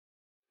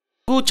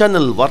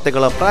Channel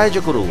ವಾರ್ತೆಗಳ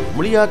ಪ್ರಾಯೋಜಕರು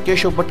Muliya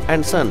Keshav Bhat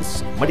and sons,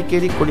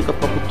 Madikeri,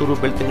 ಕೊಣಿಕೊಪ್ಪ, Puttur,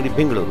 Belthangady,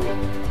 Bengaluru.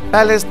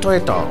 Palace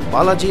Toyota,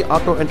 Balaji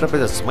auto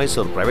enterprises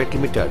Mysuru private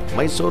limited,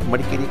 Mysuru,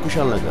 Madikeri,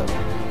 Kushalnagar.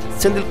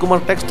 Senthil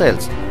Kumar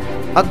textiles,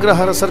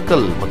 Agrahara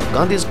circle ಮತ್ತು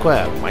Gandhi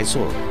square,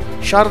 Mysuru.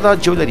 Sharada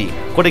jewellery,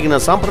 ಕೊಡಗಿನ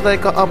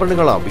ಸಾಂಪ್ರದಾಯಿಕ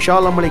ಆಭರಣಗಳ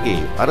ವಿಶಾಲ ಮಳಿಗೆ,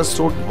 Aras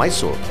road,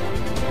 Mysuru.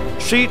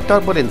 Shri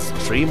ಟರ್ಬಲೆನ್ಸ್,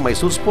 Shri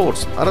Mysuru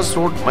sports, Aras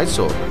road,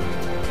 Mysuru.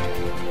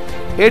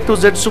 A to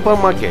Z super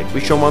market,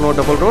 Vishwamanava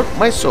double road,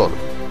 Mysuru.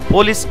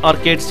 Police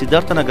arcade,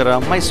 Siddharthanagar,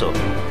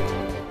 Mysuru.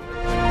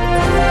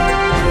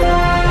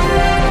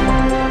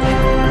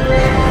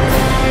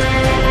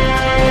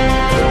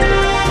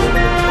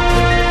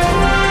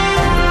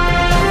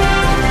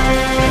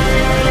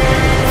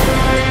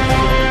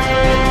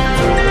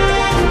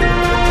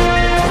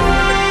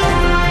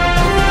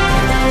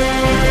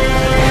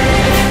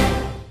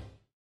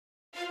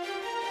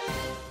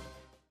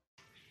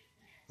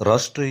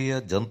 ರಾಷ್ಟ್ರೀಯ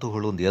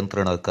ಜಂತುಹುಳು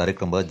ನಿಯಂತ್ರಣ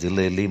ಕಾರ್ಯಕ್ರಮ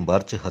ಜಿಲ್ಲೆಯಲ್ಲಿ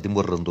ಮಾರ್ಚ್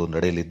 13ರಂದು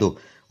ನಡೆಯಲಿದ್ದು,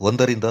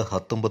 1ರಿಂದ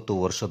 19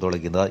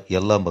 ವರ್ಷದೊಳಗಿನ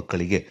ಎಲ್ಲ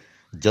ಮಕ್ಕಳಿಗೆ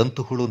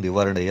ಜಂತುಹುಳು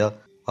ನಿವಾರಣೆಯ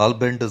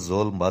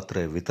ಆಲ್ಬೆಂಡಜೋಲ್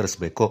ಮಾತ್ರೆ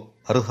ವಿತರಿಸಬೇಕು.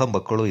 ಅರ್ಹ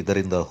ಮಕ್ಕಳು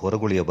ಇದರಿಂದ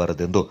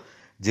ಹೊರಗುಳಿಯಬಾರದೆಂದು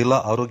ಜಿಲ್ಲಾ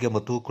ಆರೋಗ್ಯ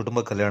ಮತ್ತು ಕುಟುಂಬ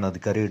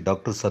ಕಲ್ಯಾಣಾಧಿಕಾರಿ ಡಾ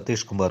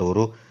ಸತೀಶ್ ಕುಮಾರ್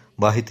ಅವರು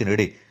ಮಾಹಿತಿ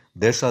ನೀಡಿ,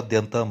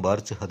 ದೇಶಾದ್ಯಂತ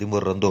ಮಾರ್ಚ್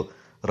 13ರಂದು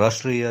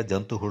ರಾಷ್ಟ್ರೀಯ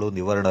ಜಂತುಹುಳು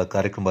ನಿವಾರಣಾ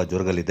ಕಾರ್ಯಕ್ರಮ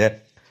ಜರುಗಲಿದೆ.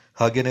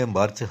 ಹಾಗೆಯೇ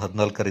ಮಾರ್ಚ್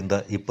 14ರಿಂದ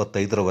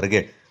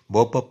 25ರವರೆಗೆ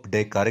ಮೋಪಪ್ ಡೇ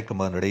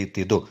ಕಾರ್ಯಕ್ರಮ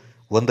ನಡೆಯುತ್ತಿದ್ದು,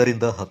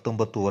 1ರಿಂದ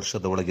 19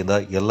 ವರ್ಷದ ಒಳಗಿನ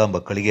ಎಲ್ಲ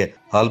ಮಕ್ಕಳಿಗೆ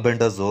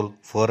ಆಲ್ಬೆಂಡಜೋಲ್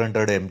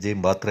 400 mg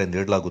ಮಾತ್ರೆ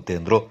ನೀಡಲಾಗುತ್ತೆ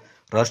ಎಂದರು.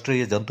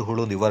 ರಾಷ್ಟ್ರೀಯ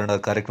ಜಂತುಹುಳು ನಿವಾರಣಾ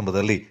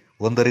ಕಾರ್ಯಕ್ರಮದಲ್ಲಿ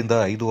 1ರಿಂದ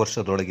 5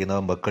 ವರ್ಷದೊಳಗಿನ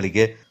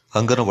ಮಕ್ಕಳಿಗೆ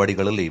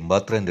ಅಂಗನವಾಡಿಗಳಲ್ಲಿ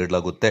ಮಾತ್ರೆ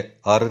ನೀಡಲಾಗುತ್ತೆ.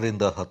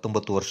 6ರಿಂದ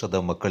 19 ವರ್ಷದ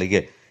ಮಕ್ಕಳಿಗೆ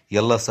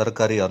ಎಲ್ಲ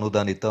ಸರ್ಕಾರಿ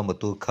ಅನುದಾನಿತ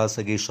ಮತ್ತು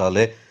ಖಾಸಗಿ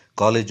ಶಾಲೆ,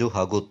 ಕಾಲೇಜು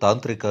ಹಾಗೂ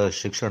ತಾಂತ್ರಿಕ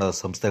ಶಿಕ್ಷಣ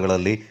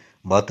ಸಂಸ್ಥೆಗಳಲ್ಲಿ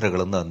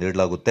ಮಾತ್ರೆಗಳನ್ನು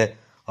ನೀಡಲಾಗುತ್ತೆ.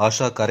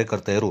 ಆಶಾ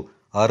ಕಾರ್ಯಕರ್ತೆಯರು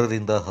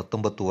 6ರಿಂದ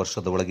 19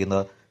 ವರ್ಷದ ಒಳಗಿನ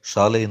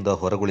ಶಾಲೆಯಿಂದ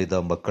ಹೊರಗುಳಿದ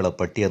ಮಕ್ಕಳ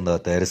ಪಟ್ಟಿಯನ್ನು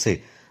ತಯಾರಿಸಿ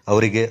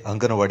ಅವರಿಗೆ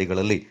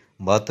ಅಂಗನವಾಡಿಗಳಲ್ಲಿ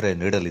ಮಾತ್ರೆ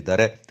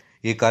ನೀಡಲಿದ್ದಾರೆ.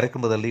 ಈ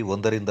ಕಾರ್ಯಕ್ರಮದಲ್ಲಿ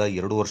 1ರಿಂದ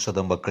 2 ವರ್ಷದ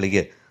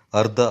ಮಕ್ಕಳಿಗೆ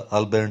ಅರ್ಧ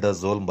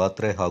ಆಲ್ಬೆಂಡಜೋಲ್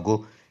ಮಾತ್ರೆ ಹಾಗೂ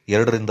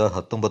 2ರಿಂದ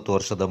 19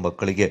 ವರ್ಷದ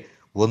ಮಕ್ಕಳಿಗೆ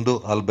 1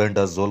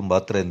 ಆಲ್ಬೆಂಡಜೋಲ್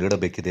ಮಾತ್ರೆ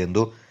ನೀಡಬೇಕಿದೆ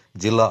ಎಂದು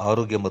ಜಿಲ್ಲಾ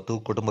ಆರೋಗ್ಯ ಮತ್ತು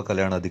ಕುಟುಂಬ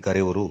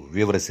ಕಲ್ಯಾಣಾಧಿಕಾರಿಯವರು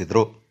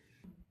ವಿವರಿಸಿದರು.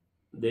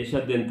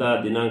 ದೇಶಾದ್ಯಂತ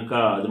ದಿನಾಂಕ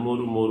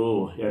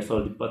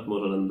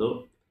 13/3/2023ರಂದು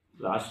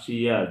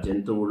ರಾಷ್ಟ್ರೀಯ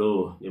ಜಂತುಹುಳು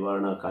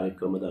ನಿವಾರಣಾ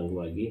ಕಾರ್ಯಕ್ರಮದ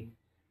ಅಂಗವಾಗಿ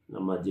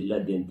ನಮ್ಮ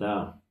ಜಿಲ್ಲಾದ್ಯಂತ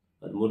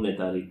 13ನೇ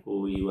ತಾರೀಕು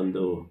ಈ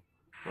ಒಂದು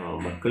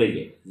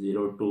ಮಕ್ಕಳಿಗೆ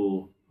 0 to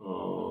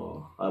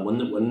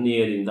 1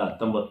 ಇಯರಿಂದ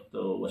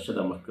 19 ವರ್ಷದ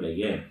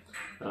ಮಕ್ಕಳಿಗೆ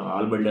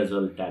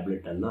ಆಲ್ಬೆಂಡಜೋಲ್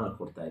ಟ್ಯಾಬ್ಲೆಟನ್ನು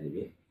ಕೊಡ್ತಾ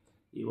ಇದ್ದೀವಿ.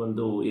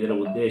 ಇದರ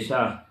ಉದ್ದೇಶ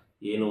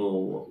ಏನು,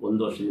 1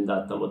 ವರ್ಷದಿಂದ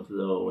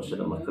 19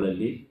 ವರ್ಷದ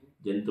ಮಕ್ಕಳಲ್ಲಿ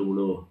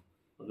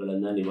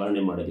ಜಂತುಹುಳುಗಳನ್ನು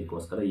ನಿವಾರಣೆ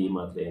ಮಾಡೋದಕ್ಕೋಸ್ಕರ ಈ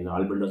ಮಾತ್ರೆಯನ್ನು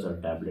ಆಲ್ಬೆಂಡಜೋಲ್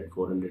ಟ್ಯಾಬ್ಲೆಟ್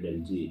 400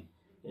 mg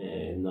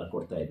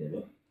ಕೊಡ್ತಾ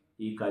ಇದ್ದೇವೆ.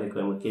 ಈ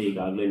ಕಾರ್ಯಕ್ರಮಕ್ಕೆ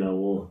ಈಗಾಗಲೇ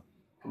ನಾವು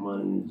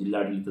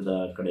ಜಿಲ್ಲಾಡಳಿತದ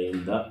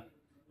ಕಡೆಯಿಂದ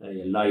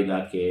ಎಲ್ಲ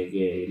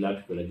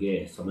ಇಲಾಖೆಗಳಿಗೆ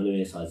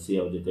ಸಮನ್ವಯ ಸಾಧಿಸಿ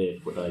ಅವ್ರ ಜೊತೆ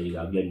ಕೂಡ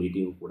ಈಗಾಗಲೇ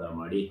ಮೀಟಿಂಗ್ ಕೂಡ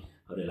ಮಾಡಿ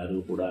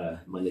ಅವರೆಲ್ಲರಿಗೂ ಕೂಡ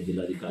ಮಾನ್ಯ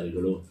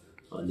ಜಿಲ್ಲಾಧಿಕಾರಿಗಳು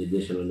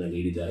ನಿರ್ದೇಶನವನ್ನು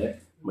ನೀಡಿದ್ದಾರೆ.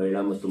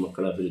 ಮಹಿಳಾ ಮತ್ತು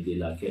ಮಕ್ಕಳ ಅಭಿವೃದ್ಧಿ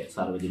ಇಲಾಖೆ,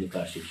 ಸಾರ್ವಜನಿಕ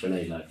ಶಿಕ್ಷಣ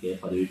ಇಲಾಖೆ,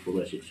 ಪದವಿ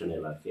ಪೂರ್ವ ಶಿಕ್ಷಣ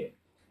ಇಲಾಖೆ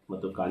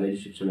ಮತ್ತು ಕಾಲೇಜು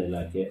ಶಿಕ್ಷಣ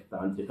ಇಲಾಖೆ,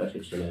 ತಾಂತ್ರಿಕ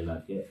ಶಿಕ್ಷಣ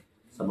ಇಲಾಖೆ,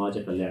 ಸಮಾಜ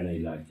ಕಲ್ಯಾಣ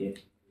ಇಲಾಖೆ,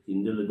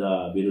 ಹಿಂದುಳಿದ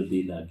ಅಭಿವೃದ್ಧಿ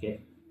ಇಲಾಖೆ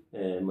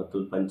ಮತ್ತು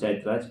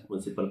ಪಂಚಾಯತ್ ರಾಜ್,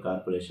 ಮುನ್ಸಿಪಲ್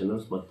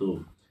ಕಾರ್ಪೊರೇಷನ್ಸ್ ಮತ್ತು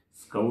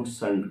ಸ್ಕೌಟ್ಸ್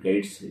ಆ್ಯಂಡ್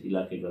ಗೈಡ್ಸ್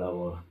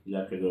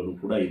ಇಲಾಖೆಗಳು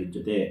ಕೂಡ ಇದ್ರ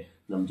ಜೊತೆ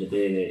ನಮ್ಮ ಜೊತೆ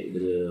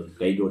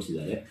ಕೈ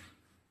ಜೋಡಿಸಿದ್ದಾರೆ.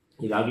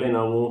 ಈಗಾಗಲೇ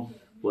ನಾವು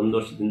 1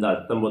 ವರ್ಷದಿಂದ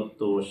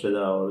 19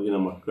 ವರ್ಷದವರೆಗಿನ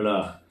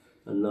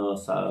ಮಕ್ಕಳನ್ನು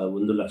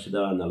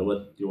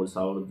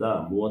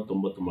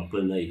 1,47,39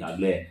 ಮಕ್ಕಳನ್ನು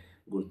ಈಗಾಗಲೇ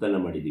ಗುರುತನ್ನು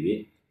ಮಾಡಿದ್ದೀವಿ.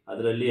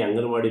 ಅದರಲ್ಲಿ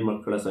ಅಂಗನವಾಡಿ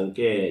ಮಕ್ಕಳ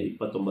ಸಂಖ್ಯೆ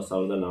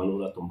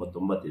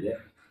 29,499 ಇದೆ.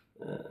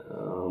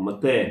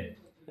 ಮತ್ತು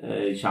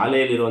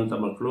ಶಾಲೆಯಲ್ಲಿರುವಂಥ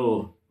ಮಕ್ಕಳು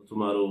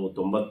ಸುಮಾರು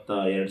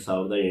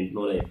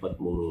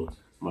 92,873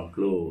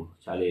 ಮಕ್ಕಳು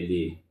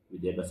ಶಾಲೆಯಲ್ಲಿ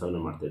ವಿದ್ಯಾಭ್ಯಾಸವನ್ನು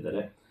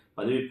ಮಾಡ್ತಾಯಿದ್ದಾರೆ.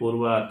 ಪದವಿ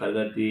ಪೂರ್ವ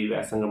ತರಗತಿ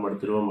ವ್ಯಾಸಂಗ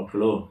ಮಾಡ್ತಿರುವ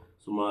ಮಕ್ಕಳು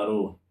ಸುಮಾರು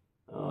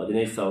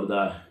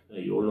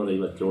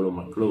 15,757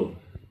 ಮಕ್ಕಳು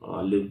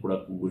ಅಲ್ಲಿಯೂ ಕೂಡ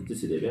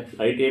ಗುರುತಿಸಿದ್ದೇವೆ.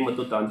 ITI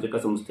ಮತ್ತು ತಾಂತ್ರಿಕ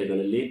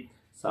ಸಂಸ್ಥೆಗಳಲ್ಲಿ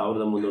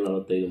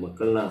 1,345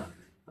 ಮಕ್ಕಳನ್ನ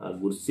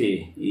ಗುರುತಿಸಿ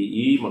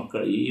ಈ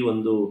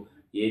ಒಂದು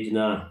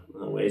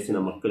ವಯಸ್ಸಿನ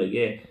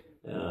ಮಕ್ಕಳಿಗೆ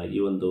ಈ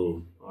ಒಂದು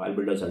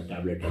ಆಲ್ಬೆಂಡಜೋಲ್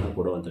ಟ್ಯಾಬ್ಲೆಟನ್ನು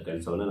ಕೊಡುವಂಥ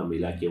ಕೆಲಸವನ್ನು ನಮ್ಮ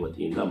ಇಲಾಖೆ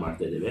ವತಿಯಿಂದ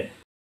ಮಾಡ್ತಾ ಇದ್ದೇವೆ.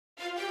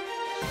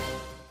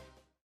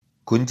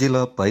 ಕುಂಜಿಲ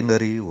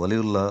ಪೈನರಿ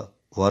ವಲಿಯುಲ್ಲಾ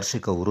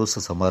ವಾರ್ಷಿಕ ಉರುಸು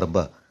ಸಮಾರಂಭ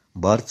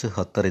ಮಾರ್ಚ್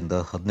 10ರಿಂದ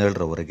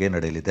 17ರವರೆಗೆ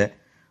ನಡೆಯಲಿದೆ.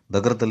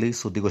 ನಗರದಲ್ಲಿ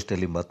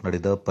ಸುದ್ದಿಗೋಷ್ಠಿಯಲ್ಲಿ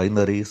ಮಾತನಾಡಿದ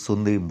ಪೈನರಿ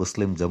ಸುನ್ನಿ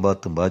ಮುಸ್ಲಿಂ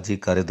ಜಮಾತ್ ಮಾಜಿ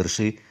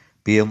ಕಾರ್ಯದರ್ಶಿ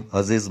PM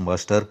ಅಜೀಜ್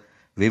ಮಾಸ್ಟರ್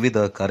ವಿವಿಧ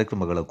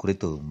ಕಾರ್ಯಕ್ರಮಗಳ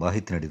ಕುರಿತು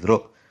ಮಾಹಿತಿ ನೀಡಿದರು.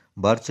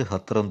 ಮಾರ್ಚ್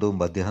 10ರಂದು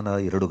ಮಧ್ಯಾಹ್ನ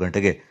 2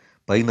 ಗಂಟೆಗೆ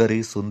ಪೈನರಿ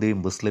ಸುನ್ನಿ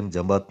ಮುಸ್ಲಿಂ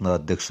ಜಮಾತ್ನ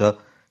ಅಧ್ಯಕ್ಷ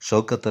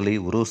ಶೌಕತ್ ಅಲಿ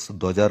ಉರುಸ್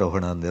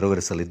ಧ್ವಜಾರೋಹಣ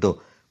ನೆರವೇರಿಸಲಿದ್ದು,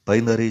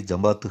 ಪೈನರಿ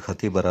ಜಮಾತ್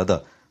ಖತೀಬರಾದ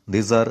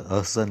ನಿಜಾರ್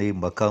ಅಹ್ಸನಿ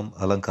ಮಕಾಂ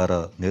ಅಲಂಕಾರ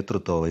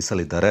ನೇತೃತ್ವ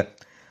ವಹಿಸಲಿದ್ದಾರೆ.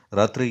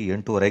 ರಾತ್ರಿ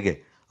 8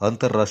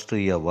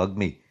 ಅಂತಾರಾಷ್ಟ್ರೀಯ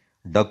ವಾಗ್ಮಿ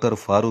ಡಾ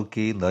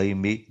ಫಾರೂಕಿ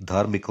ನಯಿಮಿ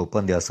ಧಾರ್ಮಿಕ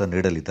ಉಪನ್ಯಾಸ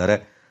ನೀಡಲಿದ್ದಾರೆ.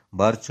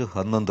 ಮಾರ್ಚ್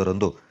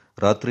 11ರಂದು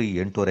ರಾತ್ರಿ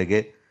 8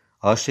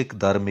 ಆಶಿಕ್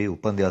ದಾರ್ಮಿ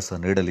ಉಪನ್ಯಾಸ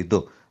ನೀಡಲಿದ್ದು,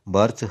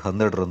 ಮಾರ್ಚ್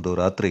 12ರಂದು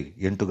ರಾತ್ರಿ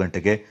 8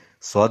 ಗಂಟೆಗೆ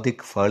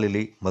ಸ್ವಾದಿಕ್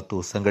ಫಾಳಿಲಿ ಮತ್ತು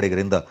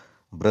ಸಂಗಡಿಗರಿಂದ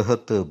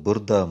ಬೃಹತ್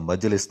ಬುರ್ದ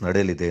ಮಜ್ಲಿಸ್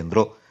ನಡೆಯಲಿದೆ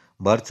ಎಂದರು.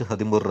 ಮಾರ್ಚ್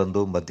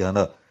 13ರಂದು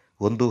ಮಧ್ಯಾಹ್ನ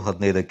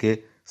 1:15ಕ್ಕೆ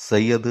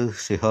ಸೈಯದ್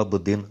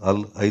ಶಿಹಾಬುದ್ದೀನ್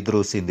ಅಲ್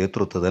ಐದ್ರೂಸಿ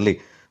ನೇತೃತ್ವದಲ್ಲಿ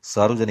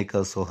ಸಾರ್ವಜನಿಕ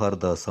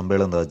ಸೌಹಾರ್ದ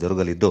ಸಮ್ಮೇಳನ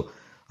ಜರುಗಲಿದ್ದು,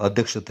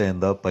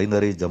 ಅಧ್ಯಕ್ಷತೆಯಿಂದ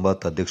ಪೈನರಿ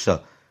ಜಮಾತ್ ಅಧ್ಯಕ್ಷ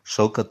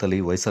ಶೌಕತ್ ಅಲಿ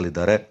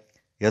ವಹಿಸಲಿದ್ದಾರೆ.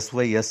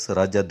 ಎಸ್ವೈಎಸ್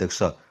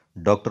ರಾಜ್ಯಾಧ್ಯಕ್ಷ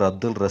ಡಾ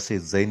ಅಬ್ದುಲ್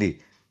ರಶೀದ್ ಝೈನಿ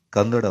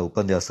ಕನ್ನಡ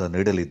ಉಪನ್ಯಾಸ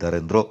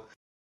ನೀಡಲಿದ್ದಾರೆಂದರು.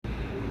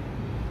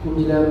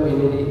 ಕುಂಜಿಲ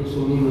ಪೈನರಿ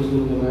ಸುನ್ನಿ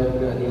ಮುಸ್ಲಿಂ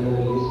ಜಮಾಯತ್ನ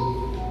ಅಧೀನದಲ್ಲಿ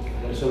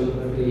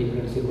ವರ್ಷವಿಡೀ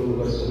ನಡೆಸಿಕೊಂಡು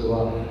ಬರುತ್ತಿರುವ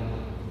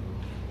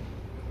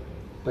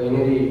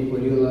ಪೈನರಿ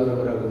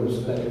ಒಲಿಯುಗಾರವರ ಗುರುಸ್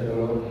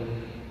ಕಾರ್ಯಕ್ರಮ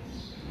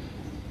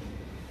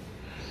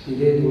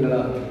ಇದೇ ತಿಂಗಳ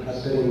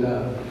 10ರಿಂದ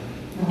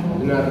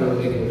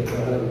 16ರವರೆಗೆ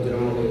ಬಹಳ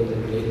ವಿಜೃಂಭಣೆಯಿಂದ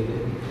ನಡೆಯಲಿದೆ.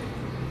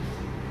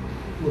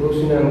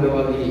 ಗುರುಸಿನ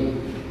ಅಂಗವಾಗಿ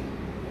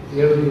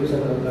 7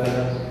 ದಿವಸಗಳ ಕಾಲ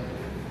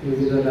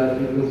ವಿವಿಧ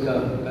ಧಾರ್ಮಿಕ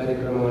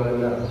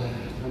ಕಾರ್ಯಕ್ರಮಗಳನ್ನು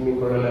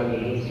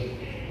ಹಮ್ಮಿಕೊಳ್ಳಲಾಗಿದೆ.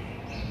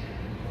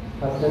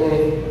 10ನೇ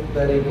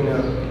ತಾರೀಕಿನ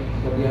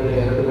ಮಧ್ಯಾಹ್ನ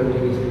 2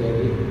 ಗಂಟೆಗೆ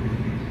ಸರಿಯಾಗಿ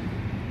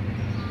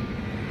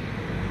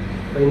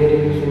ಪೈನರಿ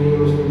ಸುನ್ನಿ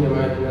ಮುಸ್ಲಿಂ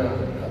ಜಮಾಯತ್ನ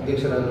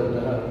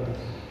ಅಧ್ಯಕ್ಷರಾದಂತಹ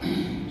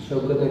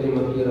ಶೌಕತ್ ಅಲಿ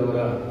ಮಕ್ಕೀರವರ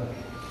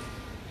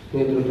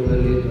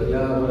ನೇತೃತ್ವದಲ್ಲಿ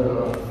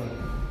ಧ್ವಜಾರೋಹಣದೊಂದಿಗೆ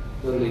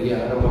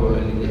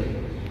ಆರಂಭಗೊಳ್ಳಲಿದೆ.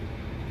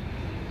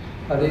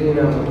 ಅದೇ ದಿನ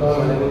ಮಕಾಂ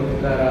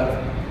ಪ್ರಕಾರ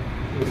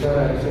ನಿಸಾರ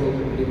ಹಸನ್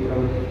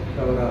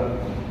ಅವರ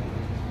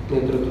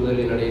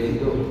ನೇತೃತ್ವದಲ್ಲಿ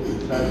ನಡೆಯಲಿದ್ದು,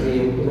 ರಾತ್ರಿ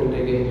 8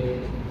 ಗಂಟೆಗೆ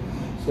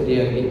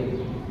ಸರಿಯಾಗಿ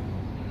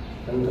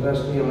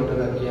ಅಂತಾರಾಷ್ಟ್ರೀಯ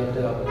ಮಟ್ಟದ ಖ್ಯಾತ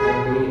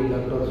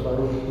ಡಾಕ್ಟರ್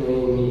ಫಾರೂಕ್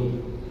ನೈಮಿ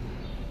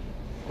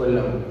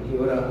ಕೊಲ್ಲಂ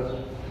ಇವರ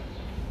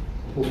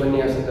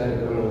ಉಪನ್ಯಾಸ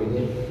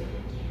ಕಾರ್ಯಕ್ರಮವಿದೆ.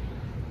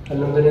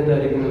 11ನೇ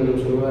ತಾರೀಕಿನಂದು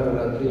ಶನಿವಾರ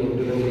ರಾತ್ರಿ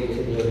 8 ಗಂಟೆಗೆ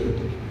ಸರಿಯಾಗಿ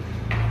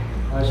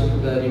ಆಶಿಕ್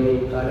ದಾರಿಮಿ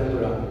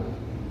ಕಾಲಪುರ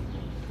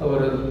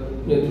ಅವರ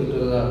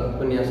ನೇತೃತ್ವದ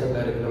ಉಪನ್ಯಾಸ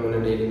ಕಾರ್ಯಕ್ರಮ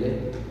ನಡೆಯಲಿದೆ.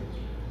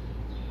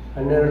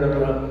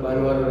 12ರ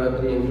ಭಾನುವಾರ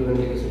ರಾತ್ರಿ 8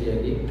 ಗಂಟೆಗೆ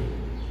ಸರಿಯಾಗಿ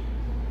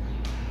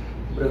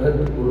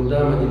ಬೃಹತ್ ಬುರ್ದಾ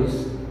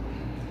ಮಜ್ಲಿಸ್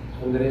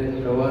ಅಂದರೆ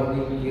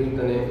ಪ್ರವಾದಿ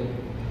ಕೀರ್ತನೆ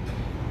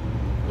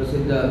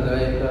ಪ್ರಸಿದ್ಧ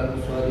ಗಾಯಕ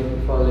ಸ್ವಾದಿಕ್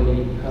ಫಾಳಿಲಿ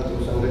ಹಾಗೂ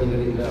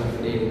ಸಂಗಡಿಗರಿಂದ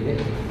ನಡೆಯಲಿದೆ.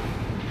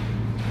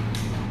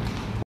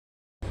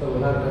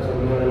 ಸೌಹಾರ್ದ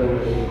ಸಮ್ಮೇಳನ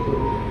ನಡೆಯಿತು.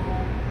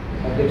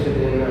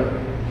 ಅಧ್ಯಕ್ಷತೆಯನ್ನು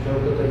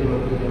ಶೌಕತ್ ಅಲಿ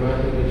ಮತ್ತು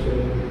ಜಮಾತ್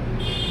ಅಧ್ಯಕ್ಷರು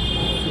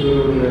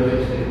ಇವರು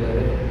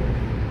ನೆರವೇರಿಸಲಿದ್ದಾರೆ.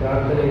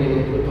 ಪ್ರಾರ್ಥನೆಗೆ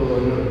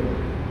ನೇತೃತ್ವವನ್ನು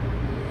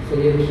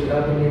ಸೈಯದ್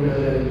ಶಿಹಾಬುದ್ದೀನ್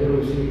ಅಲ್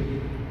ಐದ್ರೂಸಿ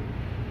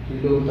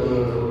ಇಲ್ಲೂ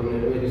ತನ್ನವರು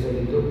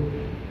ನೆರವೇರಿಸಲಿದ್ದು,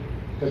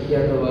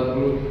 ಪ್ರಖ್ಯಾತ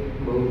ವಾಗ್ಮಿ,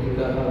 ಭೌತಿಕ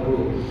ಹಾಗೂ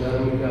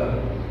ಧಾರ್ಮಿಕ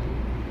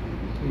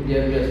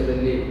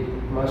ವಿದ್ಯಾಭ್ಯಾಸದಲ್ಲಿ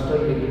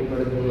master degree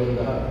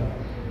ಪಡೆದಿರುವಂತಹ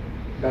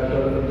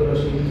doctor Abdul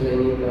Rashid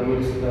Zaini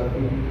ಕಾಮಿಲ್ಸ್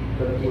coffee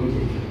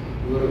ಕರ್ಕಿಂಜಿ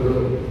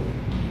ಇವರುಗಳು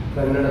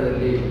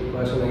ಕನ್ನಡದಲ್ಲಿ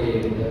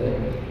ಭಾಷಣಗೈಯಲಿದ್ದಾರೆ.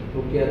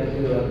 ಮುಖ್ಯ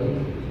ಅತಿಥಿಗಳಾಗಿ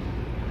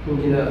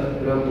ಕುಂಜಿಲ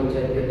ಗ್ರಾಮ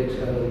ಪಂಚಾಯತಿ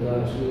ಅಧ್ಯಕ್ಷರಾದಂತಹ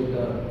ಶ್ರೀಯುತ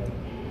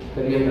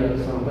ಕರಿಯಣ್ಣ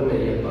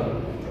ಸಂಪನ್ನಯ್ಯಪ್ಪ,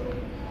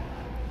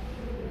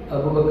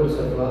 ಅಬುಬಕರ್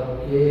ಸತ್ವಾ,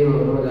 ಎ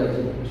ಮೊಹಮ್ಮದ್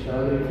ಹಾಜಿ,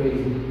 ಶಾರುಲ್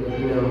ಫೈಜಿ,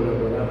 ಮದೀನಾ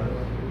ಮುನವ್ವರ,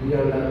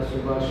 ದಿಯಾಂಡ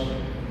ಸುಭಾಷ್,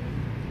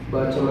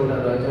 ಬಾಚಮಂಡ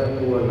ರಾಜ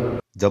ಹೂವಣ್ಣ.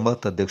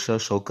 ಜಮಾತ್ ಅಧ್ಯಕ್ಷ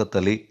ಶೌಕತ್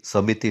ಅಲಿ,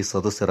 ಸಮಿತಿ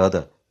ಸದಸ್ಯರಾದ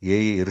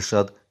ಎಇ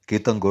ಇರ್ಷಾದ್,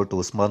 ಕೀತಂಗೋಟ್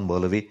ಉಸ್ಮಾನ್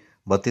ಮೌಲವಿ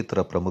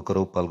ಮತ್ತಿತರ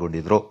ಪ್ರಮುಖರು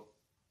ಪಾಲ್ಗೊಂಡಿದ್ದರು.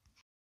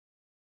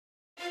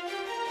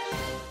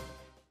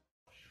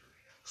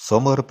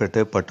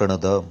 ಸೋಮವಾರಪೇಟೆ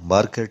ಪಟ್ಟಣದ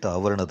ಮಾರ್ಕೆಟ್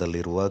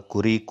ಆವರಣದಲ್ಲಿರುವ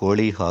ಕುರಿ,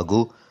 ಕೋಳಿ ಹಾಗೂ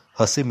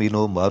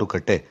ಹಸಿಮೀನು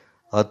ಮಾರುಕಟ್ಟೆ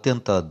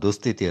ಅತ್ಯಂತ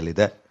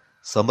ದುಸ್ಥಿತಿಯಲ್ಲಿದೆ.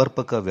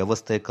 ಸಮರ್ಪಕ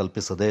ವ್ಯವಸ್ಥೆ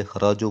ಕಲ್ಪಿಸದೆ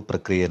ಹರಾಜು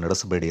ಪ್ರಕ್ರಿಯೆ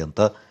ನಡೆಸಬೇಡಿ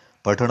ಅಂತ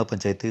ಪಟ್ಟಣ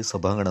ಪಂಚಾಯಿತಿ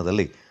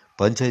ಸಭಾಂಗಣದಲ್ಲಿ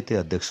ಪಂಚಾಯಿತಿ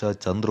ಅಧ್ಯಕ್ಷ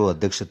ಚಂದ್ರು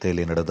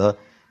ಅಧ್ಯಕ್ಷತೆಯಲ್ಲಿ ನಡೆದ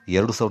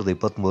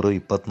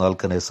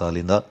 2023-24ನೇ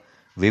ಸಾಲಿನ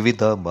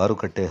ವಿವಿಧ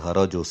ಮಾರುಕಟ್ಟೆ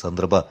ಹರಾಜು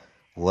ಸಂದರ್ಭ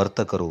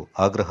ವರ್ತಕರು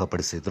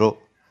ಆಗ್ರಹಪಡಿಸಿದರು.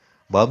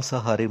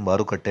 ಮಾಂಸಾಹಾರಿ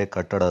ಮಾರುಕಟ್ಟೆ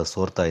ಕಟ್ಟಡ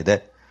ಸೋರ್ತಾ ಇದೆ,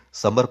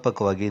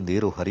 ಸಮರ್ಪಕವಾಗಿ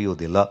ನೀರು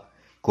ಹರಿಯುವುದಿಲ್ಲ,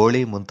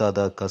 ಕೋಳಿ ಮುಂತಾದ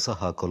ಕಸ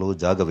ಹಾಕಲು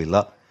ಜಾಗವಿಲ್ಲ.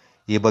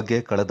 ಈ ಬಗ್ಗೆ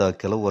ಕಳೆದ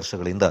ಕೆಲವು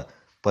ವರ್ಷಗಳಿಂದ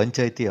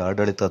ಪಂಚಾಯಿತಿ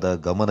ಆಡಳಿತದ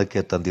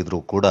ಗಮನಕ್ಕೆ ತಂದಿದ್ರೂ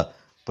ಕೂಡ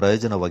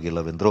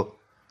ಪ್ರಯೋಜನವಾಗಿಲ್ಲವೆಂದರು.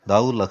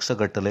 ನಾವು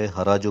ಲಕ್ಷಗಟ್ಟಲೆ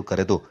ಹರಾಜು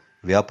ಕರೆದು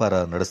ವ್ಯಾಪಾರ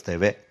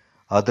ನಡೆಸ್ತೇವೆ,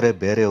 ಆದರೆ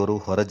ಬೇರೆಯವರು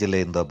ಹೊರ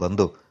ಜಿಲ್ಲೆಯಿಂದ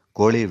ಬಂದು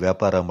ಕೋಳಿ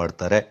ವ್ಯಾಪಾರ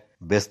ಮಾಡ್ತಾರೆ,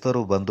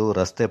 ಬೆಸ್ತರು ಬಂದು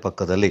ರಸ್ತೆ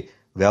ಪಕ್ಕದಲ್ಲಿ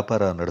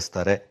ವ್ಯಾಪಾರ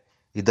ನಡೆಸ್ತಾರೆ.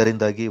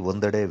 ಇದರಿಂದಾಗಿ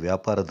ಒಂದೆಡೆ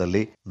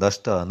ವ್ಯಾಪಾರದಲ್ಲಿ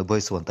ನಷ್ಟ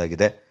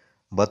ಅನುಭವಿಸುವಂತಾಗಿದೆ,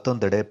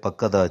 ಮತ್ತೊಂದೆಡೆ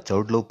ಪಕ್ಕದ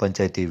ಚೌಡ್ಲು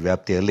ಪಂಚಾಯಿತಿ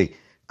ವ್ಯಾಪ್ತಿಯಲ್ಲಿ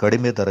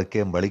ಕಡಿಮೆ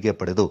ದರಕ್ಕೆ ಮಳಿಗೆ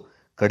ಪಡೆದು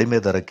ಕಡಿಮೆ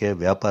ದರಕ್ಕೆ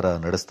ವ್ಯಾಪಾರ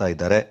ನಡೆಸ್ತಾ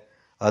ಇದ್ದಾರೆ.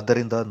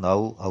 ಆದ್ದರಿಂದ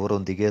ನಾವು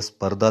ಅವರೊಂದಿಗೆ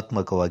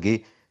ಸ್ಪರ್ಧಾತ್ಮಕವಾಗಿ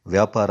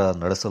ವ್ಯಾಪಾರ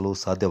ನಡೆಸಲು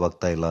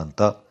ಸಾಧ್ಯವಾಗ್ತಾ ಇಲ್ಲ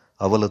ಅಂತ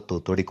ಅವಲತ್ತು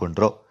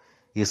ತೋಡಿಕೊಂಡ್ರು.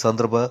 ಈ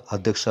ಸಂದರ್ಭ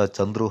ಅಧ್ಯಕ್ಷ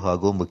ಚಂದ್ರು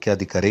ಹಾಗೂ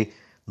ಮುಖ್ಯಾಧಿಕಾರಿ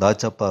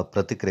ನಾಚಪ್ಪ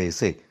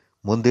ಪ್ರತಿಕ್ರಿಯಿಸಿ,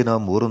 ಮುಂದಿನ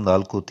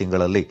 3-4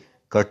 ತಿಂಗಳಲ್ಲಿ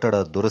ಕಟ್ಟಡ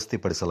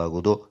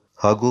ದುರಸ್ತಿಪಡಿಸಲಾಗುವುದು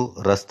ಹಾಗೂ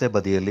ರಸ್ತೆ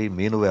ಬದಿಯಲ್ಲಿ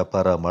ಮೀನು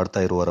ವ್ಯಾಪಾರ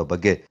ಮಾಡ್ತಾ ಇರುವವರ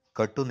ಬಗ್ಗೆ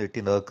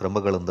ಕಟ್ಟುನಿಟ್ಟಿನ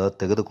ಕ್ರಮಗಳನ್ನು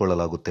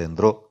ತೆಗೆದುಕೊಳ್ಳಲಾಗುತ್ತೆ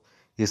ಎಂದರು.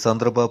 ಈ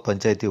ಸಂದರ್ಭ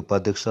ಪಂಚಾಯಿತಿ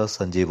ಉಪಾಧ್ಯಕ್ಷ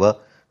ಸಂಜೀವ,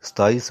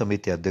 ಸ್ಥಾಯಿ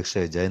ಸಮಿತಿ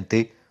ಅಧ್ಯಕ್ಷೆ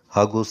ಜಯಂತಿ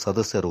ಹಾಗೂ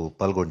ಸದಸ್ಯರು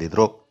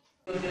ಪಾಲ್ಗೊಂಡಿದ್ದರು.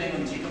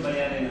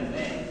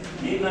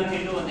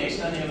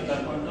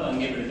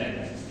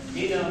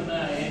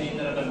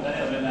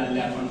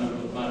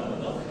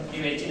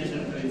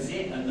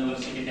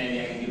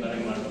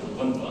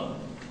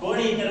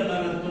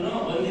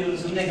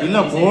 ಇಲ್ಲ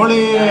ಕೋಳಿ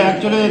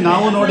ಆಕ್ಚುಲಿ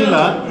ನಾವು ನೋಡಿಲ್ಲ.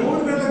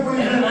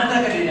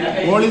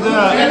 ಕೋಳಿದ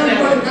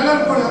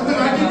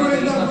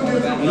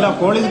ಇಲ್ಲ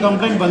ಕೋಳಿದ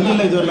ಕಂಪ್ಲೇಂಟ್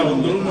ಬಂದಿಲ್ಲ ಇದೆಲ್ಲ.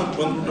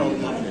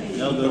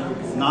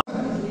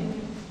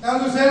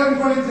 ಯಾವುದು ಸೇಲಂ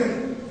ಕೋಳಿ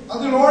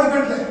ಅದು ರೋಡ್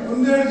ಗಟ್ಟಲೆ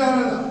 1-2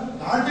 ಸಾವಿರ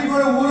ನಾಟಿ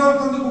ಕೋಳಿ ಊರವ್ರು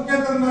ತಂದು ಕುಕ್ಕೆ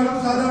ತಂದು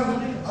ಮಾಡೋದು ಸಾಧಾರಣ.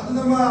 ಅದು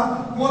ನಮ್ಮ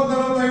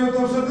 30-40-50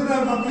 ವರ್ಷದಿಂದ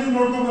ಮಕ್ಕಳಿಗೆ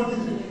ನೋಡ್ಕೊಂಡ್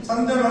ಬರ್ತಿದ್ವಿ.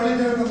 ಸಂತೆ ಹಳ್ಳಿ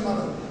ಜನ ತಂದು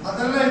ಮಾಡೋದು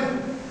ಅದೆಲ್ಲ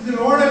ಇದು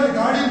ರೋಡಲ್ಲಿ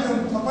ಗಾಡಿ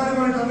ಸಫಾರಿ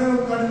ಮಾಡಿ ಟನ್ನೇ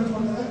ಒಂದು ಗಾಡಿ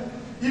ನಿಲ್ಸ್ಕೊಳ್ತಾರೆ.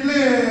 ಇಲ್ಲಿ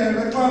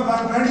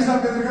ಗಾಡಿ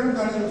ಸಾಕು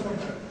ಗಾಡಿ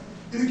ನಿಲ್ಸ್ಕೊಳ್ತಾರೆ.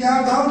 ಇದಕ್ಕೆ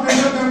ನಾವು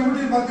ಟೆಂಡರ್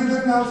ಕಂಡ್ಬಿಟ್ಟು ಬರ್ತಿದ್ರೆ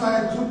ನಾವು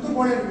ಸುತ್ತು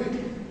ಕೋಳಿ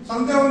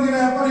ಸಂತೆ ಒಂದಿನ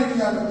ವ್ಯಾಪಾರ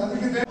ಇದಕ್ಕೆ ಆಗುತ್ತೆ.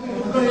 ಅದಕ್ಕೆ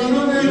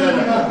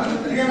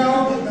ಈಗ ನಾವು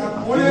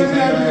ಕೋಳಿ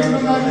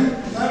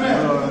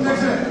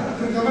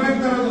ಗಮನಕ್ಕೆ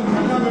ತರೋದು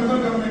ಎಲ್ಲ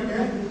ಮೆಂಬರ್ ಗಮನಕ್ಕೆ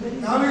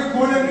ನಾವೀಗ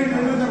ಕೋಳಿ ಅಂಗಡಿ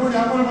ಟೆಂಡರ್ ತಗೊಂಡು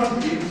ವ್ಯಾಪಾರ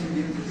ಮಾಡ್ತೀವಿ.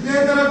 ಇದೇ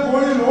ತರ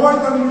ಕೋಳಿ ರೋಡ್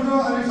ತಂದ್ಬಿಟ್ಟು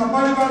ಅಲ್ಲಿ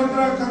ಸಫಾರಿ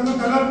ಮಾಡಿದ್ರೆ ತಂದು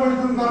ಕಲರ್ ಕೋಳಿ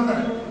ತಂದು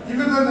ಮಾಡ್ತಾರೆ.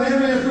 ಇಲ್ಲದ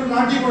ನೈವೇದ್ಯ ಹೆಸರು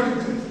ನಾಟಿ ಕೋಳಿ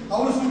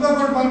ಅವರು ಸುತ್ತ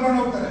ಕೊಟ್ಟು ಮಾಡ್ಕೊಂಡು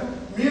ಹೋಗ್ತಾರೆ.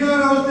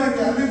 ಮೀನುಗಾರ ಅವಸ್ಥೆ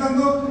ಹಂಗೆ ಅಲ್ಲಿ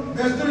ತಂದು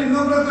ಬೆಸ್ಟ್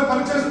ಇನ್ನೊಬ್ಬರ ಹತ್ರ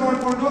ಪರ್ಚೇಸ್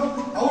ಮಾಡಿಕೊಂಡು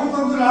ಅವ್ರು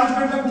ತಂದು ಲಾಸ್ಟ್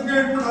ಗಂಟೆ ಬುಕ್ಕೆ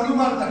ಇಟ್ಬಿಟ್ಟು ಅದು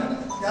ಮಾಡ್ತಾರೆ.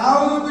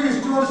 ಯಾವುದಕ್ಕೂ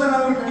ಇಷ್ಟು ವರ್ಷ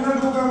ನಾವು ಟೆಂಡರ್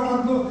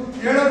ಬಂದು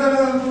ಹೇಳೋದಲ್ಲ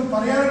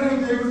ಪರಿಹಾರ ನೀವು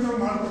ದಯವಿಟ್ಟು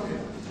ಮಾಡ್ಕೊಡ್ತೀವಿ.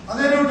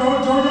 ಅದೇ ನೀವು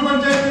ಚೌಟ್ರಿ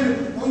ಪಂಚಾಯತಿ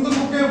ಒಂದು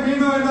ಬುಕ್ಕೆ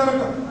ಮೀನು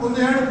ಏನಾದ್ರು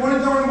 1-2 ಕೋಳಿ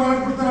ತಗೊಂಡು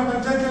ಮಾಡ್ಬಿಡ್ತಾರೆ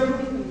ಪಂಚಾಯತಿ ಅವರು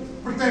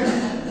ಬಿಡ್ತಾ ಇಲ್ಲ.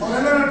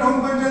 ಅವರೆಲ್ಲ ಟೌನ್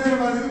ಪಂಚಾಯತಿ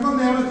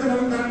ಇದಕ್ಕೊಂದು ವ್ಯವಸ್ಥೆ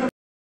ನಮಗೆ ಕರೆಕ್ಟ್.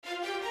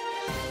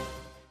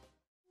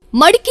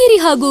 ಮಡಿಕೇರಿ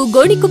ಹಾಗೂ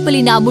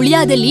ಗೋಣಿಕೊಪ್ಪಲಿನ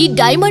ಮುಳಿಯಾದಲ್ಲಿ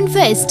ಡೈಮಂಡ್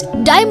ಫೆಸ್ಟ್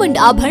ಡೈಮಂಡ್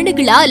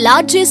ಆಭರಣಗಳ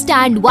ಲಾರ್ಜೆಸ್ಟ್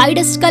ಅಂಡ್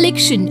ವೈಡೆಸ್ಟ್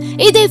ಕಲೆಕ್ಷನ್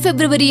ಇದೇ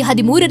ಫೆಬ್ರವರಿ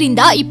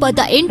 13ರಿಂದ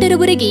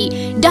 28ರವರೆಗೆ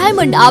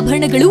ಡೈಮಂಡ್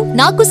ಆಭರಣಗಳು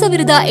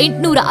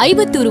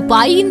 4,850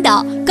 ರೂಪಾಯಿಯಿಂದ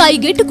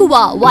ಕೈಗೆಟುಕುವ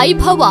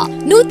ವೈಭವ.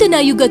 ನೂತನ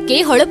ಯುಗಕ್ಕೆ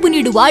ಹೊಳಪು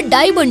ನೀಡುವ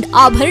ಡೈಮಂಡ್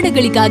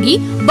ಆಭರಣಗಳಿಗಾಗಿ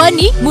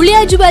ಬನ್ನಿ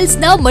ಮುಳಿಯಾ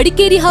ಜುವೆಲ್ಸ್ನ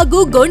ಮಡಿಕೇರಿ ಹಾಗೂ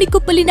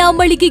ಗೋಣಿಕೊಪ್ಪಲಿನ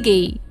ಮಳಿಗೆಗೆ.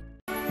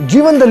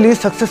 ಜೀವನದಲ್ಲಿ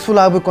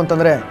ಸಕ್ಸಸ್ಫುಲ್ ಆಗಬೇಕು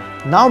ಅಂತಂದ್ರೆ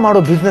ನಾವು ಮಾಡೋ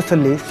ಬಿಸ್ನೆಸ್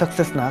ಅಲ್ಲಿ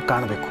ಸಕ್ಸಸ್ನ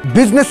ಕಾಣಬೇಕು.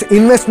 ಬಿಸ್ನೆಸ್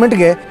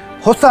ಇನ್ವೆಸ್ಟ್ಮೆಂಟ್ಗೆ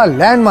ಹೊಸ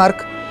ಲ್ಯಾಂಡ್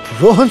ಮಾರ್ಕ್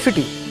ರೋಹನ್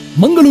ಸಿಟಿ.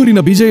 ಮಂಗಳೂರಿನ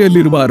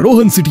ಬಿಜೆಯಲ್ಲಿರುವ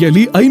ರೋಹನ್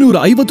ಸಿಟಿಯಲ್ಲಿ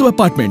 550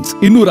 ಅಪಾರ್ಟ್ಮೆಂಟ್ಸ್,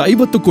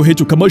 250ಕ್ಕೂ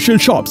ಹೆಚ್ಚು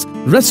ಕಮರ್ಷಿಯಲ್ ಶಾಪ್ಸ್,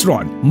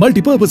 ರೆಸ್ಟೋರೆಂಟ್,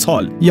 ಮಲ್ಟಿಪರ್ಪಸ್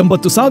ಹಾಲ್,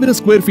 80,000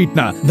 ಸ್ಕ್ವೇರ್ ಫೀಟ್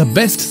ನ ದ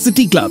ಬೆಸ್ಟ್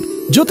ಸಿಟಿ ಕ್ಲಬ್,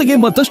 ಜೊತೆಗೆ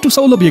ಮತ್ತಷ್ಟು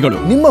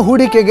ಸೌಲಭ್ಯಗಳು. ನಿಮ್ಮ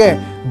ಹೂಡಿಕೆಗೆ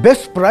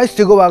ಬೆಸ್ಟ್ ಪ್ರೈಸ್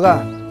ಸಿಗುವಾಗ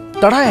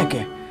ತಡ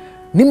ಯಾಕೆ?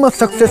 ನಿಮ್ಮ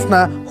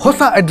ಸಕ್ಸಸ್ನ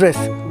ಹೊಸ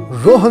address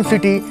Rohan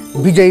city,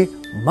 Vijay,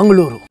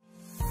 Mangaluru.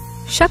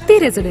 Shakti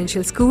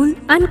Residential School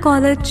and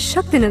College,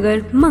 Shaktinagar,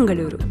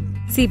 Mangaluru.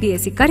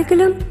 CBSE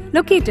curriculum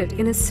located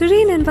in a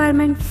serene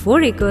environment 4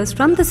 acres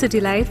from the city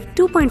life,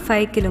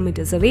 2.5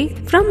 kilometers away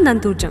from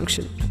Nantur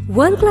Junction.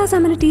 World-class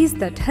amenities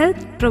that help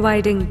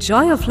providing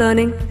joy of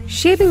learning,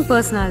 shaping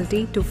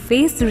personality to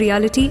face the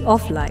reality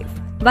of life.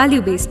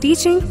 Value-based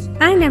teaching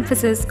and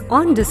emphasis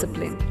on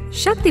discipline.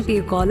 Shakti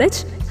PU College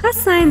has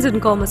science and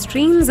commerce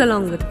streams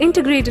along with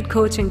integrated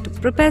coaching to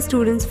prepare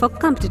students for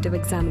competitive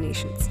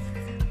examinations.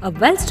 A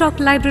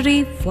well-stocked library,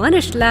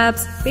 furnished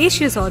labs,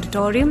 spacious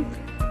auditorium,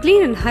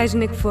 clean and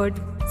hygienic food,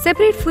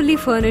 separate fully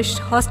furnished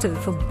hostel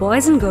for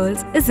boys and girls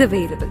is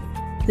available.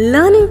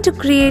 Learning to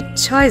create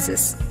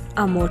choices,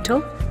 our motto,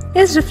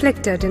 is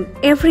reflected in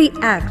every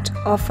act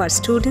of our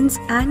students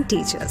and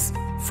teachers.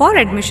 For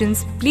admissions,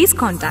 please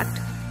contact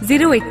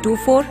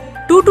 0824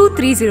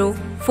 2230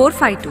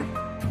 452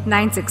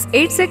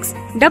 9686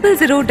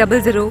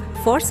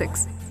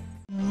 000046.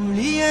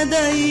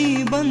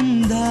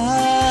 ಬಂಧ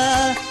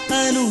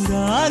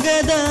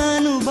ಅನುರಾಗದ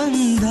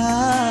ಅನುಬಂಧ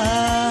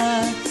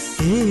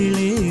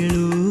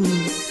ಏಳೇಳು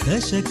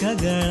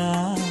ದಶಕಗಳ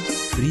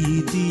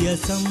ಪ್ರೀತಿಯ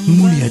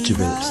Muliya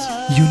jewels,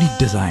 unique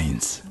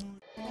designs.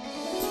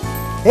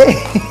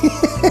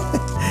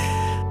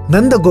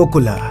 ನಂದ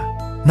ಗೋಕುಲ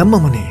ನಮ್ಮ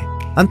ಮನೆ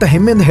ಅಂತ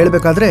ಹೆಮ್ಮೆಯಿಂದ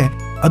ಹೇಳಬೇಕಾದ್ರೆ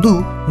ಅದು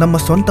ನಮ್ಮ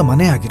ಸ್ವಂತ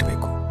ಮನೆ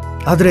ಆಗಿರ್ಬೇಕು.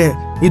 ಆದ್ರೆ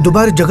ಈ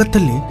ದುಬಾರಿ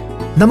ಜಗತ್ತಲ್ಲಿ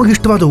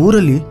ನಮಗಿಷ್ಟವಾದ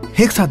ಊರಲ್ಲಿ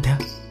ಹೇಗ್ ಸಾಧ್ಯ?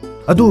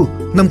 ಅದು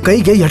ನಮ್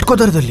ಕೈಗೆ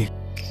ಎಟ್ಕೋದರದಲ್ಲಿ.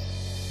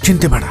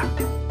 ಚಿಂತೆ ಬೇಡ,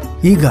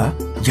 ಈಗ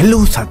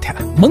ಎಲ್ಲವೂ ಸಾಧ್ಯ.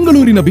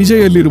 ಮಂಗಳೂರಿನ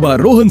ಬಿಜೆಯಲ್ಲಿರುವ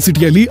ರೋಹನ್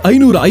ಸಿಟಿಯಲ್ಲಿ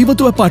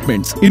 550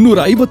 ಅಪಾರ್ಟ್ಮೆಂಟ್ಸ್,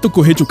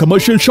 250ಕ್ಕೂ ಹೆಚ್ಚು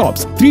commercial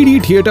shops, 3D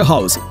theatre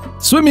house,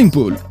 swimming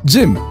pool,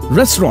 gym,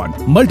 restaurant,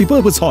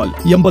 multipurpose ಹಾಲ್,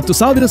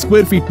 80,000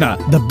 ಸ್ಕ್ವೇರ್ ಫೀಟ್ ನ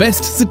ದ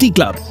ಬೆಸ್ಟ್ ಸಿಟಿ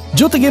ಕ್ಲಬ್,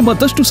 ಜೊತೆಗೆ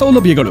ಮತ್ತಷ್ಟು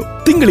ಸೌಲಭ್ಯಗಳು.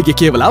 ತಿಂಗಳಿಗೆ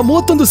ಕೇವಲ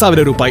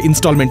 31,000 ರೂಪಾಯಿ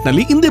ಇನ್ಸ್ಟಾಲ್ಮೆಂಟ್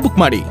ನಲ್ಲಿ ಹಿಂದೆ ಬುಕ್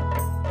ಮಾಡಿ.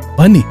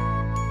 ಬನ್ನಿ,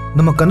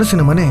 ನಮ್ಮ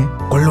ಕನಸಿನ ಮನೆ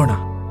ಕೊಳ್ಳೋಣ.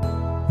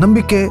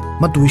 ನಂಬಿಕೆ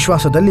ಮತ್ತು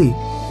ವಿಶ್ವಾಸದಲ್ಲಿ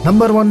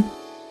number 1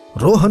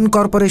 Rohan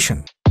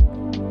corporation.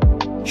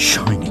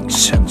 Shining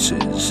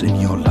senses in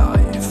your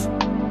life.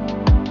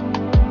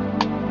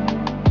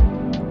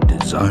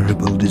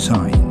 Desirable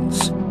designs.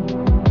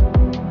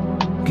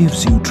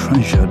 Gives you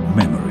treasured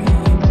memory.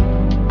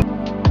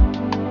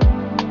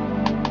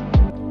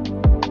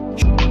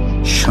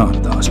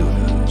 Sharda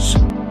Jewelers.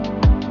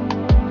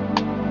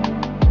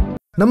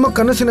 ನಮ್ಮ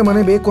ಕನಸಿನ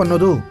ಮನೆ ಬೇಕು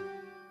ಅನ್ನೋದು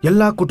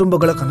ಎಲ್ಲಾ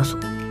ಕುಟುಂಬಗಳ ಕನಸು.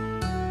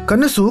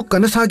 ಕನಸು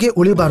ಕನಸಾಗೆ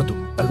ಉಳಿಬಾರದು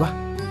ಅಲ್ವಾ?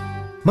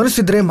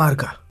 ಮನಸ್ಸಿದ್ರೆ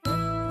ಮಾರ್ಗ.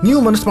 ನೀವು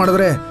ಮನಸ್ಸು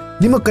ಮಾಡಿದ್ರೆ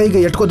ನಿಮ್ಮ ಕೈಗೆ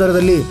ಎಟ್ಕೋ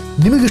ದರದಲ್ಲಿ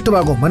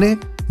ನಿಮಗಿಷ್ಟವಾಗೋ ಮನೆ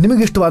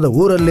ನಿಮಗಿಷ್ಟವಾದ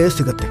ಊರಲ್ಲೇ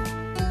ಸಿಗುತ್ತೆ.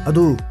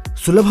 ಅದು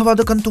ಸುಲಭವಾದ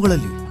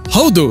ಕಂತುಗಳಲ್ಲಿ.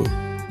 ಹೌದು,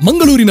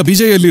 ಮಂಗಳೂರಿನ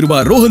ಬಿಜೆಯಲ್ಲಿರುವ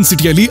ರೋಹನ್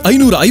ಸಿಟಿಯಲ್ಲಿ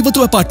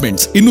 550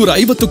 ಅಪಾರ್ಟ್ಮೆಂಟ್ಸ್,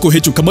 250ಕ್ಕೂ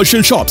ಹೆಚ್ಚು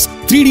commercial shops,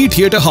 3D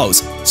theatre house,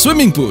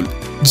 swimming pool,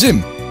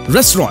 gym,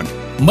 restaurant,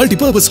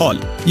 multipurpose ಹಾಲ್,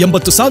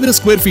 80,000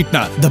 ಸ್ಕ್ವೇರ್ ಫೀಟ್ ನ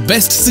ದ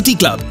ಬೆಸ್ಟ್ ಸಿಟಿ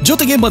ಕ್ಲಬ್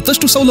ಜೊತೆಗೆ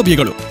ಮತ್ತಷ್ಟು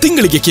ಸೌಲಭ್ಯಗಳು.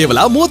 ತಿಂಗಳಿಗೆ ಕೇವಲ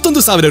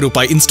 31,000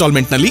 ರೂಪಾಯಿ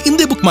ಇನ್ಸ್ಟಾಲ್ಮೆಂಟ್ ನಲ್ಲಿ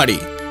ಹಿಂದೆ ಬುಕ್ ಮಾಡಿ.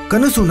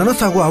 ಕನಸು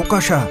ನನಸಾಗುವ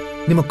ಅವಕಾಶ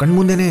ನಿಮ್ಮ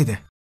ಕಣ್ಮುಂದೆನೇ ಇದೆ.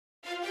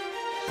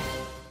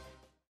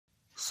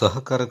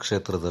 ಸಹಕಾರ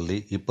ಕ್ಷೇತ್ರದಲ್ಲಿ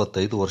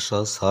 25 ವರ್ಷ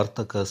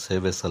ಸಾರ್ಥಕ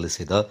ಸೇವೆ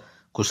ಸಲ್ಲಿಸಿದ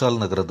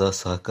ಕುಶಾಲನಗರದ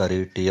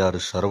ಸಹಕಾರಿ ಟಿಆರ್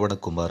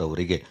ಶರವಣಕುಮಾರ್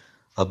ಅವರಿಗೆ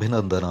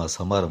ಅಭಿನಂದನಾ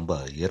ಸಮಾರಂಭ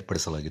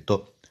ಏರ್ಪಡಿಸಲಾಗಿತ್ತು.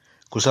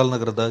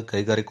 ಕುಶಾಲನಗರದ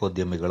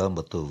ಕೈಗಾರಿಕೋದ್ಯಮಿಗಳ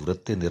ಮತ್ತು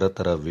ವೃತ್ತಿ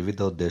ನಿರತರ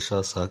ವಿವಿಧೋದ್ದೇಶ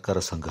ಸಹಕಾರ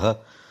ಸಂಘ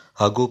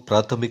ಹಾಗೂ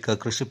ಪ್ರಾಥಮಿಕ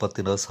ಕೃಷಿ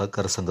ಪತ್ತಿನ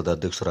ಸಹಕಾರ ಸಂಘದ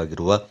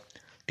ಅಧ್ಯಕ್ಷರಾಗಿರುವ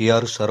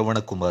ಟಿಆರ್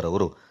ಶರವಣಕುಮಾರ್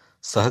ಅವರು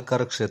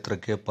ಸಹಕಾರ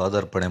ಕ್ಷೇತ್ರಕ್ಕೆ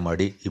ಪಾದಾರ್ಪಣೆ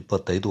ಮಾಡಿ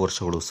 25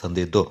 ವರ್ಷಗಳು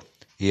ಸಂದಿದ್ದು,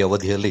 ಈ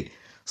ಅವಧಿಯಲ್ಲಿ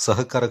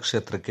ಸಹಕಾರ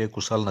ಕ್ಷೇತ್ರಕ್ಕೆ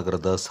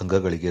ಕುಶಾಲನಗರದ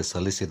ಸಂಘಗಳಿಗೆ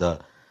ಸಲ್ಲಿಸಿದ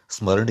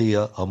ಸ್ಮರಣೀಯ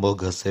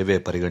ಅಮೋಘ ಸೇವೆ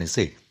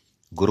ಪರಿಗಣಿಸಿ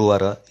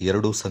ಗುರುವಾರ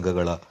 2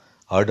 ಸಂಘಗಳ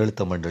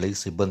ಆಡಳಿತ ಮಂಡಳಿ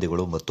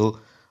ಸಿಬ್ಬಂದಿಗಳು ಮತ್ತು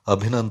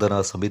ಅಭಿನಂದನಾ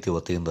ಸಮಿತಿ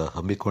ವತಿಯಿಂದ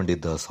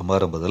ಹಮ್ಮಿಕೊಂಡಿದ್ದ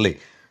ಸಮಾರಂಭದಲ್ಲಿ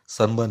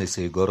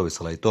ಸನ್ಮಾನಿಸಿ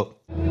ಗೌರವಿಸಲಾಯಿತು.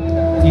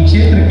 ಈ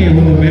ಕ್ಷೇತ್ರಕ್ಕೆ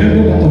ಒಂದು ಮೆರುಗು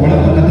ಮತ್ತು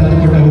ಒಳಪಕ್ಕ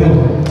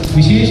ತಂದುಕೊಟ್ಟವರು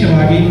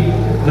ವಿಶೇಷವಾಗಿ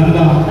ನಮ್ಮ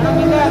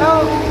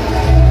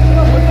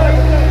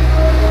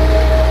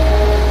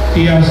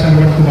ಟಿಆರ್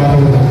ಶರವಣಕುಮಾರ್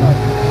ಅವರು.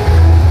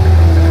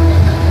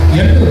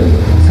 2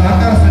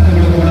 ಸಹಕಾರ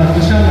ಸಂಘಗಳು ಕೂಡ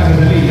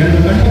ಕುಶಾಲನಗರದಲ್ಲಿ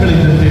 2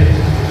 ಗಂಟುಗಳಿದ್ದಂತೆ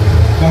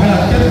ಬಹಳ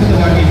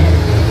ಅತ್ಯದ್ಭುತವಾಗಿ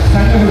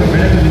ಸಂಘಗಳು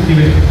ಬೆಳೆದು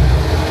ನಿಂತಿವೆ.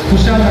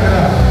 ಕುಶಾಲನಗರ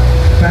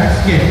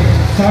ಫ್ಯಾಕ್ಸ್ಗೆ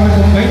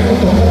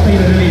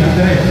 1995ರಲ್ಲಿ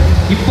ಅಂದರೆ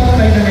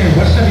 25ನೇ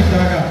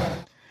ವರ್ಷವಿದ್ದಾಗ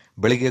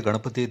ಬೆಳಿಗ್ಗೆ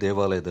ಗಣಪತಿ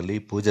ದೇವಾಲಯದಲ್ಲಿ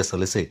ಪೂಜೆ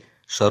ಸಲ್ಲಿಸಿ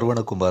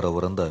ಶರವಣಕುಮಾರ್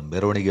ಅವರಿಂದ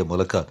ಮೆರವಣಿಗೆ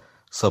ಮೂಲಕ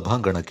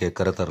ಸಭಾಂಗಣಕ್ಕೆ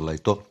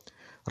ಕರೆತರಲಾಯಿತು.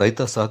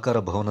 ರೈತ ಸಹಕಾರ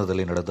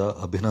ಭವನದಲ್ಲಿ ನಡೆದ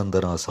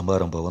ಅಭಿನಂದನಾ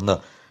ಸಮಾರಂಭವನ್ನು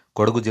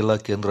ಕೊಡಗು ಜಿಲ್ಲಾ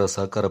ಕೇಂದ್ರ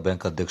ಸಹಕಾರ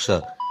ಬ್ಯಾಂಕ್ ಅಧ್ಯಕ್ಷ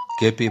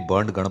ಕೆಪಿ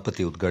ಬಾಂಡ್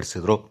ಗಣಪತಿ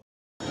ಉದ್ಘಾಟಿಸಿದರು.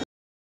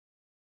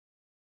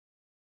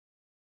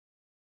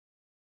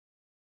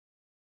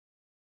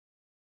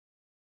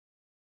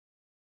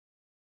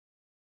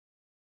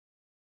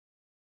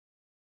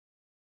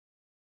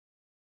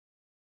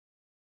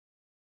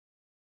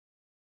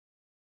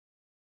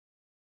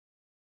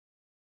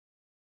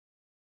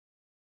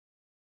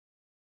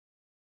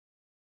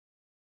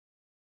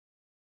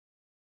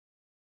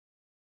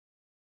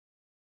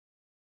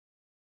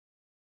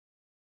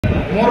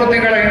 ಮೂರು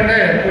ತಿಂಗಳ ಹಿಂದೆ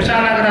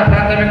ಕುಶಾಲನಗರ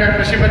ಪ್ರಾಥಮಿಕ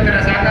ಕೃಷಿ ಪತ್ತಿನ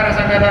ಸಹಕಾರ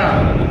ಸಂಘದ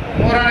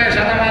 3ನೇ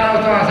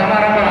ಶತಮಾನೋತ್ಸವ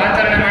ಸಮಾರಂಭ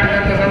ಆಚರಣೆ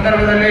ಮಾಡಿದಂಥ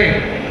ಸಂದರ್ಭದಲ್ಲಿ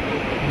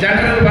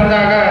ಜನರು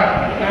ಬಂದಾಗ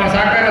ನಮ್ಮ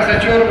ಸಹಕಾರ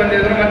ಸಚಿವರು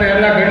ಬಂದಿದ್ದರು ಮತ್ತು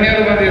ಎಲ್ಲ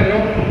ಗಣ್ಯರು ಬಂದಿದ್ದರು.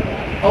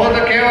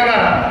 ಅವತ್ತು ಕೇವಲ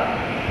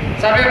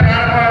ಸಭೆ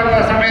ಪ್ರಾರಂಭವಾಗುವ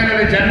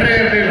ಸಮಯದಲ್ಲಿ ಜನರೇ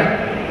ಇರಲಿಲ್ಲ.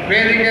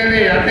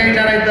 ವೇದಿಕೆಯಲ್ಲಿ 15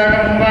 ಜನ ಇದ್ದಾಗ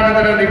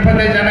ಮುಂಭಾಗದಲ್ಲಿ ಒಂದು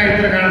 25 ಜನ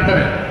ಇದ್ದರೆ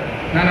ಕಾಣ್ತಾರೆ.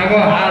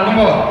 ಆ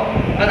ಅನುಭವ.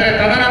 ಆದರೆ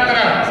ತದನಂತರ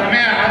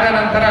ಸಮಯ ಆದ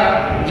ನಂತರ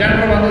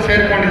ಜನರು ಬಂದು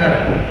ಸೇರಿಕೊಂಡಿದ್ದಾರೆ.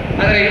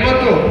 ಆದರೆ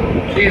ಇವತ್ತು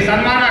ಈ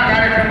ಸನ್ಮಾನ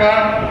ಕಾರ್ಯಕ್ರಮ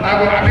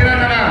ಹಾಗೂ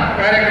ಅಭಿನಂದನಾ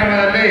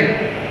ಕಾರ್ಯಕ್ರಮದಲ್ಲಿ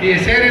ಈ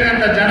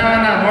ಸೇರಿದಂಥ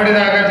ಜನವನ್ನು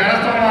ನೋಡಿದಾಗ,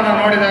 ಜನಸ್ತೋಮವನ್ನು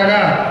ನೋಡಿದಾಗ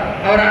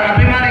ಅವರ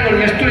ಅಭಿಮಾನಿಗಳು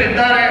ಎಷ್ಟು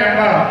ಇದ್ದಾರೆ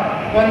ಎಂಬ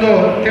ಒಂದು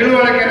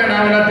ತಿಳುವಳಿಕೆಯನ್ನು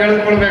ನಾವೆಲ್ಲ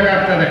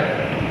ತಿಳಿದುಕೊಳ್ಬೇಕಾಗ್ತದೆ.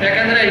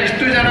 ಯಾಕೆಂದರೆ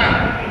ಇಷ್ಟು ಜನ,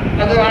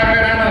 ಅದು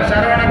ಆಗಲೇ ನಾನು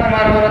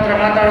ಶರವಣಕುಮಾರ್ ಅವರ ಹತ್ರ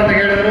ಮಾತಾಡೋದು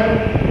ಹೇಳಿದರು,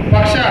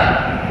 ಪಕ್ಷ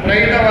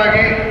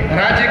ರಹಿತವಾಗಿ,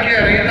 ರಾಜಕೀಯ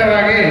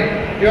ರಹಿತವಾಗಿ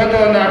ಇವತ್ತು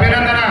ಒಂದು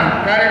ಅಭಿನಂದನಾ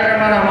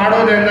ಕಾರ್ಯಕ್ರಮನ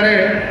ಮಾಡುವುದೆಂದರೆ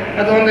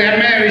ಅದು ಒಂದು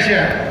ಹೆಮ್ಮೆಯ ವಿಷಯ.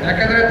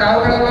 ಯಾಕೆಂದರೆ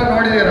ತಾವುಗಳೆಲ್ಲ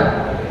ನೋಡಿದ್ದೀರ,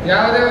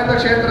 ಯಾವುದೇ ಒಂದು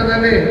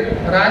ಕ್ಷೇತ್ರದಲ್ಲಿ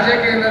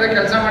ರಾಜಕೀಯ ಇಲ್ಲದೆ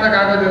ಕೆಲಸ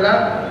ಮಾಡೋಕ್ಕಾಗೋದಿಲ್ಲ.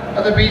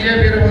 ಅದು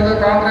BJP ಇರ್ಬೋದು,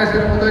 ಕಾಂಗ್ರೆಸ್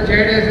ಇರ್ಬೋದು,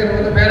 JDS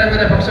ಇರ್ಬೋದು, ಬೇರೆ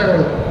ಬೇರೆ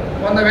ಪಕ್ಷಗಳು.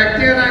 ಒಂದು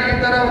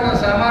ವ್ಯಕ್ತಿಯನ್ನಾಗಿದ್ದರೆ ಒಂದು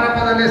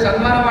ಸಮಾರಂಭದಲ್ಲಿ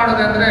ಸನ್ಮಾನ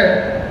ಮಾಡೋದಂದರೆ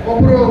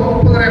ಒಬ್ಬರು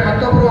ಒಪ್ಪಿದ್ರೆ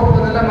ಮತ್ತೊಬ್ಬರು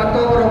ಒಪ್ಪೋದಿಲ್ಲ,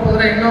 ಮತ್ತೊಬ್ಬರು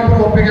ಒಪ್ಪಿದ್ರೆ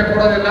ಇನ್ನೊಬ್ಬರು ಒಪ್ಪಿಗೆ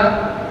ಕೊಡೋದಿಲ್ಲ.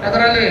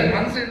 ಅದರಲ್ಲಿ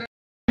ಮನಸ್ಸಿಲ್ಲ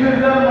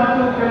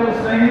ಮತ್ತು ಕೆಲವು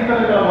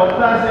ಸ್ನೇಹಿತರುಗಳ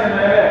ಒತ್ತಾಸೆಯ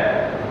ಮೇಲೆ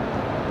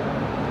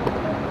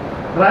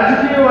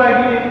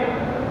ರಾಜಕೀಯವಾಗಿ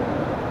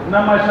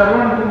ನಮ್ಮ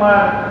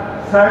ಶರವಣಕುಮಾರ್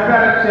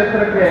ಸಹಕಾರ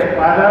ಕ್ಷೇತ್ರಕ್ಕೆ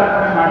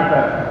ಪಾದಾರ್ಪಣೆ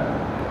ಮಾಡ್ತಾರೆ.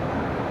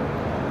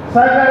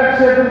 ಸಹಕಾರ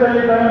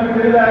ಕ್ಷೇತ್ರದಲ್ಲಿ ತಮಗೆ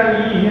ತಿಳಿದಾಗ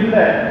ಈ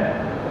ಹಿಂದೆ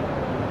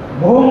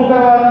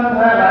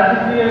ಬಹುಮುಖವಾದಂತಹ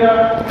ರಾಜಕೀಯ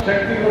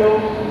ಶಕ್ತಿಗಳು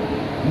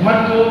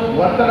ಮತ್ತು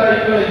ಒತ್ತಡ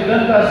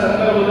ಇದ್ದಂತಹ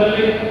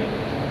ಸಂದರ್ಭದಲ್ಲಿ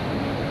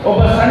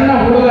ಒಬ್ಬ ಸಣ್ಣ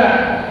ಹುಡುಗ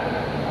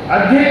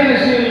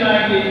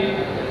ಅಧ್ಯಯನಶೀಲನಾಗಿ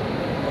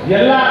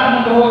ಎಲ್ಲ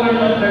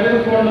ಅನುಭವಗಳನ್ನು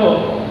ತೆಗೆದುಕೊಂಡು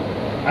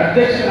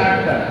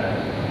ಅಧ್ಯಕ್ಷನಾಗ್ತಾರೆ.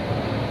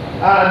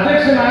 ಆ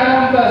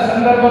ಅಧ್ಯಕ್ಷನಾಗುವಂಥ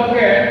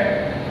ಸಂದರ್ಭಕ್ಕೆ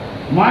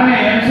ಮಾನ್ಯ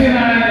MC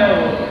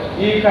ನಾರಾಯಣವರು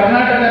ಈ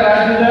ಕರ್ನಾಟಕ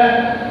ರಾಜ್ಯದ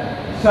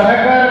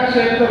ಸಹಕಾರ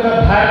ಕ್ಷೇತ್ರದ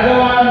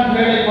ಭಾರ್ಗವ ಅಂತ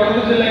ಹೇಳಿ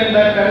ಕೊಡಗು ಜಿಲ್ಲೆಯಿಂದ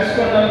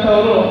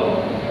ಕರೆಸಿಕೊಂಡಂಥವರು.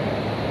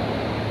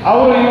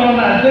 ಅವರು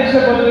ಇವರನ್ನ ಅಧ್ಯಕ್ಷ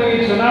ಪದವಿಗೆ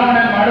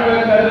ಚುನಾವಣೆ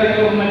ಮಾಡಬೇಕಾದ್ರೆ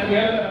ಇವ್ರನ್ನ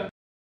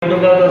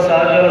ಕೇಳಿದ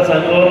ಸಹಕಾರ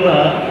ಸಂಘವನ್ನು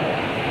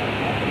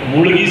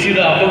ಮುಳುಗಿಸಿದ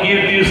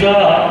ಅಪಕೀರ್ತಿಯು ಸಹ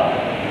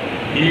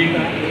ಈ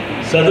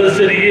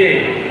ಸದಸ್ಯರಿಗೆ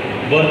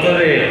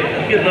ಬರ್ತದೆ.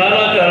 ಅದಕ್ಕೆ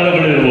ನಾನಾ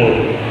ಕಾರಣಗಳಿರ್ಬೋದು.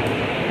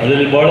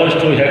 ಅದರಲ್ಲಿ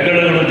ಭಾಳಷ್ಟು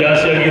ಹೆಗ್ಗಡಗಳು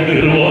ಜಾಸ್ತಿ ಆಗಿದ್ದು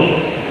ಇರ್ಬೋದು,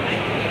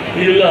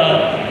 ಇಲ್ಲ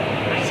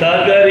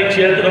ಸಹಕಾರಿ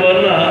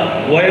ಕ್ಷೇತ್ರವನ್ನು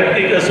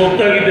ವೈಯಕ್ತಿಕ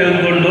ಸೊತ್ತಾಗಿ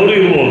ತೆಗೆದುಕೊಂಡವರು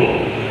ಇರ್ಬೋದು.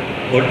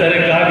 ಒಟ್ಟಾರೆ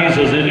ಕಾಗಿ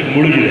ಸೊಸೈಟಿ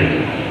ಮುಳುಗಿದೆ.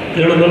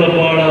 ಹೇಳೋದೆಲ್ಲ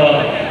ಭಾಳ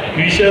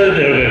ವಿಷಯದ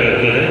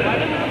ಹೇಳಬೇಕಾಗ್ತದೆ.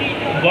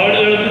 ಭಾಳ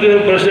ಹೇಳ್ತಿದ್ದೆ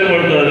ಪ್ರಶ್ನೆ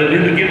ಮಾಡ್ತಾರೆ,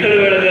 ನಿಂದು ಕಿತ್ತಳೆ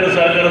ಬೆಳೆಗಾರ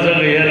ಸಹಕಾರ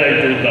ಸಂಘ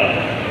ಏನಾಯಿತು ಅಂತ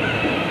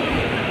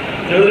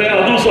ಹೇಳಿದ್ರೆ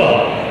ಅದು ಸಹ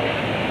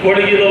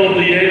ಕೊಡಗಿನ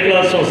ಒಂದು A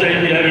ಕ್ಲಾಸ್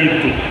ಸೊಸೈಟಿಯಾಗಿ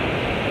ಇತ್ತು.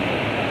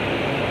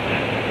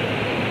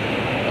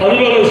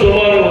 ಅದರಲ್ಲೂ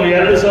ಸುಮಾರು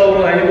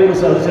 500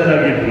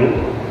 ಸದಸ್ಯರಾಗಿದ್ದರು.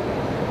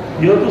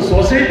 ಇವತ್ತು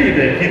ಸೊಸೈಟಿ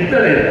ಇದೆ,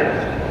 ಕಿತ್ತಳೆ ಇಲ್ಲ.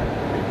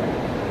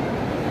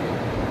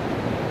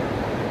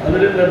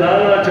 ಅದರಿಂದ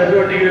ನಾನಾ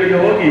ಚಟುವಟಿಕೆಗಳಿಗೆ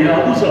ಹೋಗಿ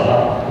ಅದು ಸಹ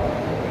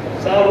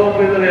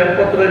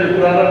 1970ರಲ್ಲಿ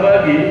ಪ್ರಾರಂಭ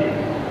ಆಗಿ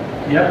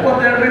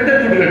 72ರಿಂದ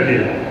ದುಡ್ಡು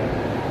ಕಟ್ಟಲಿಲ್ಲ.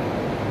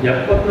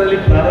 70ರಲ್ಲಿ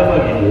ಪ್ರಾರಂಭ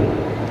ಆಗಿದ್ದು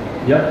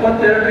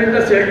 72ರಿಂದ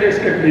ಸೇಲ್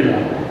ಟ್ಯಾಕ್ಸ್ ಕಟ್ಟಲಿಲ್ಲ.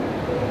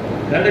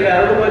 ನನಗೆ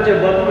 2 ವರ್ಷ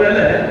ಬಂದ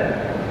ಮೇಲೆ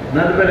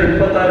ನನ್ನ ಮೇಲೆ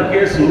 26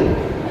 ಕೇಸು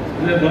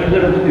ಇಲ್ಲೇ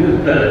ಮನುಷ್ಯರು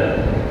ಇರುತ್ತಾರೆ,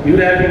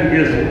 ಇವ್ರು ಹಾಕಿದ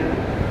ಕೇಸು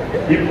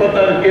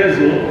 26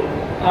 ಕೇಸು,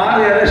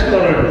 6 ಅರೆಸ್ಟ್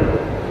ವಾರೆಂಟ್.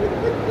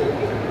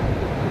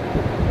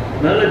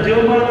 ನನ್ನ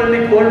ಜೀವಮಾನದಲ್ಲಿ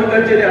ಕೋರ್ಟ್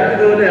ಕಚೇರಿ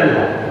ಹಾಕಿದವನೇ ಅಲ್ಲ,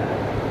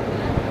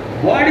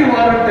 ಬಾಡಿ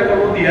ವಾರೆಂಟ್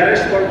ತಗೊಂಡು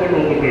ಅರೆಸ್ಟ್ ಮಾಡ್ಕೊಂಡು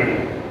ಹೋಗ್ಬೇಕು.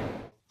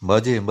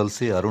 ಮಾಜಿ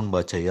ಎಂಎಲ್ಸಿ ಅರುಣ್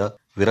ಮಾಚಯ್ಯ,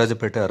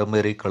 ವಿರಾಜಪೇಟೆ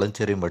ಅರಮೇರಿ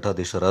ಕಳಂಚೇರಿ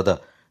ಮಠಾಧೀಶರಾದ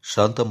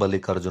ಶಾಂತ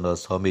ಮಲ್ಲಿಕಾರ್ಜುನ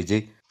ಸ್ವಾಮೀಜಿ,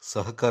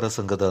 ಸಹಕಾರ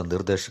ಸಂಘದ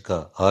ನಿರ್ದೇಶಕ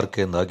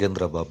ಆರ್.ಕೆ.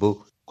 ನಾಗೇಂದ್ರ ಬಾಬು,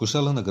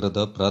 ಕುಶಾಲನಗರದ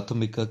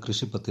ಪ್ರಾಥಮಿಕ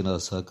ಕೃಷಿ ಪತ್ತಿನ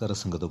ಸಹಕಾರ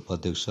ಸಂಘದ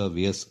ಉಪಾಧ್ಯಕ್ಷ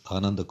ವಿಎಸ್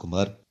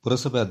ಆನಂದಕುಮಾರ್,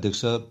 ಪುರಸಭೆ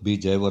ಅಧ್ಯಕ್ಷ ಬಿ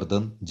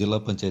ಜಯವರ್ಧನ್, ಜಿಲ್ಲಾ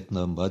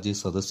ಪಂಚಾಯತ್ನ ಮಾಜಿ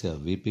ಸದಸ್ಯ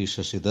ವಿಪಿ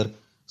ಶಶಿಧರ್,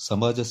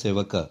 ಸಮಾಜ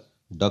ಸೇವಕ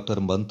ಡಾ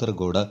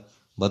ಮಂತರಗೌಡ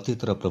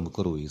ಮತ್ತಿತರ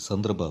ಪ್ರಮುಖರು ಈ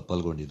ಸಂದರ್ಭ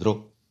ಪಾಲ್ಗೊಂಡಿದ್ದರು.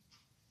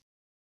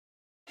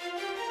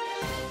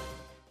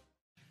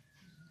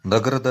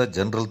 ನಗರದ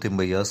ಜನರಲ್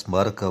ತಿಮ್ಮಯ್ಯ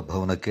ಸ್ಮಾರಕ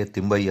ಭವನಕ್ಕೆ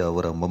ತಿಮ್ಮಯ್ಯ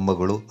ಅವರ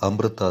ಮೊಮ್ಮಗಳು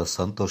ಅಮೃತ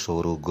ಸಂತೋಷ್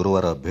ಅವರು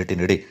ಗುರುವಾರ ಭೇಟಿ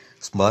ನೀಡಿ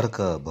ಸ್ಮಾರಕ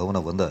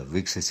ಭವನವನ್ನು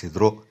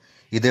ವೀಕ್ಷಿಸಿದರು.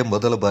 ಇದೇ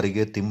ಮೊದಲ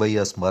ಬಾರಿಗೆ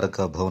ತಿಮ್ಮಯ್ಯ ಸ್ಮಾರಕ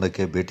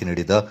ಭವನಕ್ಕೆ ಭೇಟಿ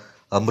ನೀಡಿದ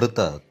ಅಮೃತ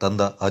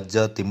ತನ್ನ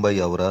ಅಜ್ಜ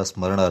ತಿಮ್ಮಯ್ಯ ಅವರ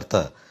ಸ್ಮರಣಾರ್ಥ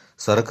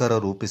ಸರ್ಕಾರ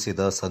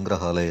ರೂಪಿಸಿದ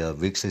ಸಂಗ್ರಹಾಲಯ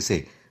ವೀಕ್ಷಿಸಿ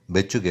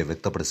ಮೆಚ್ಚುಗೆ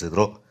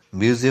ವ್ಯಕ್ತಪಡಿಸಿದರು.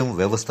 ಮ್ಯೂಸಿಯಂ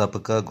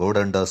ವ್ಯವಸ್ಥಾಪಕ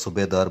ಗೌಡಂಡ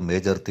ಸುಬೇದಾರ್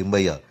ಮೇಜರ್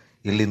ತಿಮ್ಮಯ್ಯ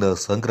ಇಲ್ಲಿನ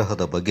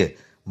ಸಂಗ್ರಹದ ಬಗ್ಗೆ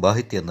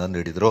ಮಾಹಿತಿಯನ್ನ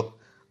ನೀಡಿದರು.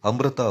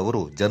 ಅಮೃತ ಅವರು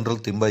ಜನರಲ್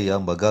ತಿಮ್ಮಯ್ಯ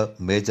ಮಗ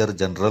ಮೇಜರ್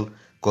ಜನರಲ್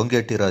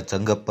ಕೊಂಗೇಟಿರ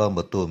ಚಂಗಪ್ಪ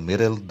ಮತ್ತು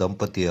ಮಿರೆಲ್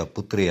ದಂಪತಿಯ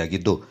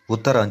ಪುತ್ರಿಯಾಗಿದ್ದು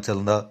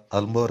ಉತ್ತರಾಂಚಲ್ನ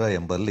ಅಲ್ಮೋರಾ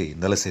ಎಂಬಲ್ಲಿ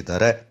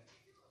ನೆಲೆಸಿದ್ದಾರೆ.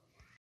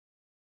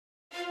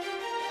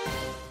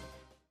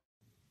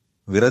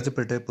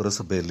 ವಿರಾಜಪೇಟೆ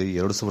ಪುರಸಭೆಯಲ್ಲಿ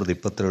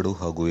 2022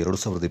 ಹಾಗೂ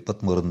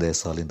 2023ನೇ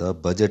ಸಾಲಿನ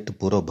ಬಜೆಟ್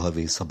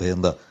ಪೂರ್ವಭಾವಿ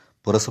ಸಭೆಯನ್ನ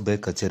ಪುರಸಭೆ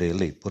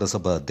ಕಚೇರಿಯಲ್ಲಿ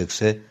ಪುರಸಭಾ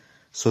ಅಧ್ಯಕ್ಷೆ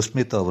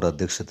ಸುಷ್ಮಿತಾ ಅವರ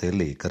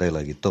ಅಧ್ಯಕ್ಷತೆಯಲ್ಲಿ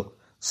ಕರೆಯಲಾಗಿತ್ತು.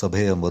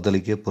 ಸಭೆಯ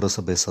ಮೊದಲಿಗೆ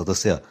ಪುರಸಭೆ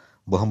ಸದಸ್ಯ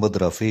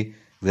ಮೊಹಮ್ಮದ್ ರಾಫಿ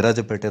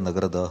ವಿರಾಜಪೇಟೆ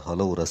ನಗರದ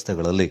ಹಲವು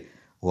ರಸ್ತೆಗಳಲ್ಲಿ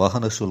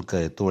ವಾಹನ ಶುಲ್ಕ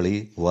ಎತ್ತುವಳಿ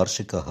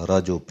ವಾರ್ಷಿಕ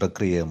ಹರಾಜು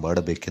ಪ್ರಕ್ರಿಯೆ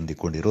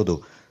ಮಾಡಬೇಕೆಂದುಕೊಂಡಿರುವುದು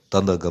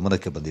ತನ್ನ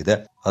ಗಮನಕ್ಕೆ ಬಂದಿದೆ.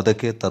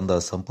 ಅದಕ್ಕೆ ತನ್ನ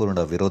ಸಂಪೂರ್ಣ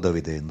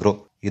ವಿರೋಧವಿದೆ ಎಂದರು.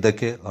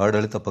 ಇದಕ್ಕೆ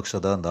ಆಡಳಿತ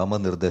ಪಕ್ಷದ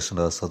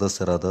ನಾಮನಿರ್ದೇಶನ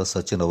ಸದಸ್ಯರಾದ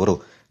ಸಚಿನ್ ಅವರು,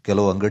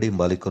 ಕೆಲವು ಅಂಗಡಿ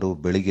ಮಾಲೀಕರು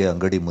ಬೆಳಿಗ್ಗೆ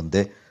ಅಂಗಡಿ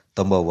ಮುಂದೆ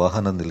ತಮ್ಮ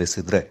ವಾಹನ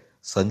ನಿಲ್ಲಿಸಿದ್ರೆ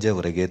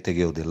ಸಂಜೆವರೆಗೆ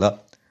ತೆಗೆಯುವುದಿಲ್ಲ.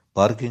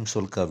 ಪಾರ್ಕಿಂಗ್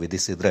ಶುಲ್ಕ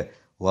ವಿಧಿಸಿದ್ರೆ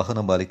ವಾಹನ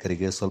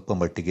ಮಾಲೀಕರಿಗೆ ಸ್ವಲ್ಪ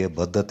ಮಟ್ಟಿಗೆ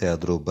ಬದ್ಧತೆ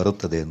ಆದರೂ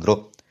ಬರುತ್ತದೆ ಎಂದರು.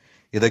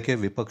 ಇದಕ್ಕೆ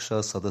ವಿಪಕ್ಷ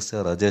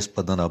ಸದಸ್ಯ ರಾಜೇಶ್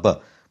ಪದ್ಮನಾಭ,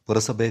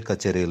 ಪುರಸಭೆ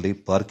ಕಚೇರಿಯಲ್ಲಿ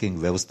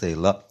ಪಾರ್ಕಿಂಗ್ ವ್ಯವಸ್ಥೆ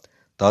ಇಲ್ಲ,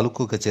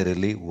 ತಾಲೂಕು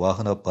ಕಚೇರಿಯಲ್ಲಿ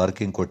ವಾಹನ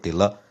ಪಾರ್ಕಿಂಗ್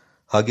ಕೊಟ್ಟಿಲ್ಲ,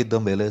 ಹಾಗಿದ್ದ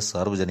ಮೇಲೆ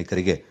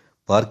ಸಾರ್ವಜನಿಕರಿಗೆ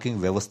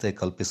ಪಾರ್ಕಿಂಗ್ ವ್ಯವಸ್ಥೆ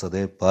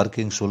ಕಲ್ಪಿಸದೆ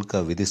ಪಾರ್ಕಿಂಗ್ ಶುಲ್ಕ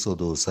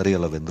ವಿಧಿಸುವುದು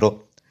ಸರಿಯಲ್ಲವೆಂದರು.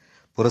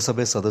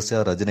 ಪುರಸಭೆ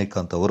ಸದಸ್ಯ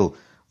ರಜನಿಕಾಂತ್ ಅವರು,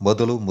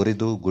 ಮೊದಲು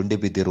ಮುರಿದು ಗುಂಡಿ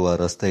ಬಿದ್ದಿರುವ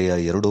ರಸ್ತೆಯ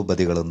ಎರಡೂ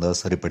ಬದಿಗಳನ್ನು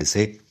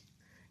ಸರಿಪಡಿಸಿ,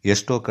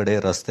 ಎಷ್ಟೋ ಕಡೆ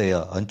ರಸ್ತೆಯ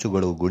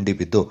ಅಂಚುಗಳು ಗುಂಡಿ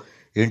ಬಿದ್ದು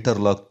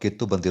ಇಂಟರ್ಲಾಕ್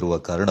ಕಿತ್ತು ಬಂದಿರುವ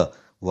ಕಾರಣ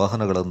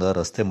ವಾಹನಗಳನ್ನು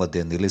ರಸ್ತೆ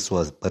ಮಧ್ಯೆ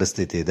ನಿಲ್ಲಿಸುವ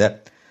ಪರಿಸ್ಥಿತಿ ಇದೆ.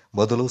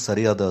 ಮೊದಲು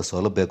ಸರಿಯಾದ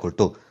ಸೌಲಭ್ಯ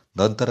ಕೊಟ್ಟು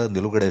ನಂತರ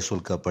ನಿಲುಗಡೆ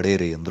ಶುಲ್ಕ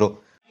ಪಡೆಯಿರಿ ಎಂದರು.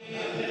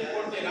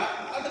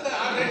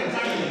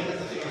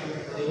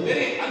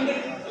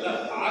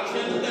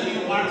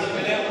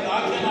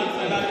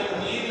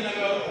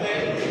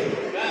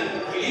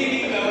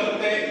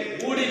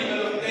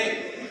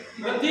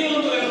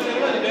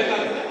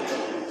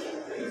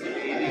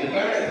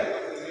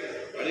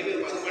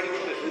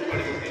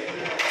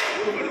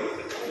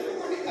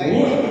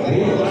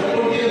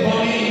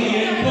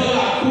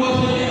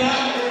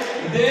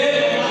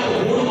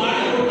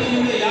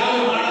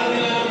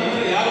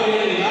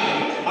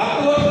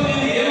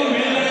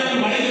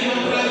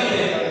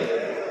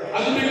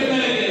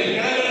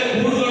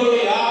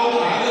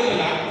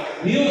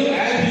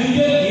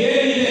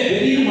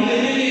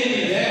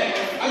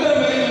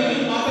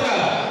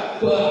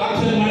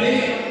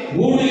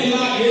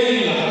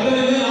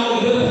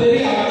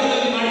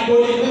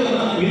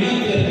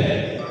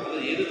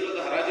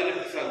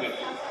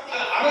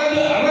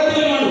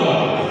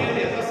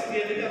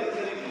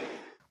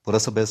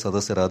 ಪುರಸಭೆ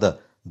ಸದಸ್ಯರಾದ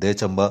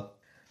ದೇಚಮ್ಮ,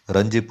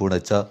 ರಂಜಿ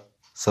ಪೂಣಚ್ಚ,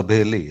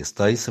 ಸಭೆಯಲ್ಲಿ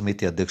ಸ್ಥಾಯಿ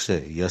ಸಮಿತಿ ಅಧ್ಯಕ್ಷೆ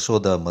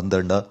ಯಶೋಧ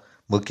ಮಂದಣ್ಣ,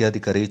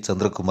 ಮುಖ್ಯಾಧಿಕಾರಿ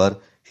ಚಂದ್ರಕುಮಾರ್,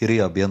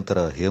 ಹಿರಿಯ ಅಭಿಯಂತರ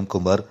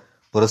ಹೇಮಕುಮಾರ್,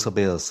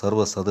 ಪುರಸಭೆಯ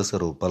ಸರ್ವ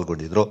ಸದಸ್ಯರು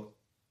ಪಾಲ್ಗೊಂಡಿದ್ದರು.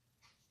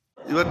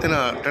 ಇವತ್ತಿನ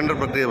ಟೆಂಡರ್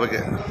ಪ್ರಕ್ರಿಯೆ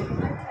ಬಗ್ಗೆ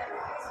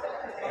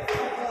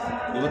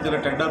ಇವತ್ತಿನ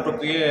ಟೆಂಡರ್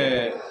ಪ್ರಕ್ರಿಯೆ,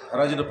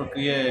 ಹರಾಜಿನ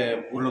ಪ್ರಕ್ರಿಯೆ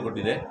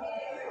ಪೂರ್ಣಗೊಂಡಿದೆ.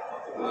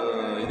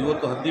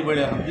 ಇವತ್ತು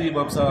ಹಂದಿ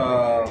ಮಾಂಸ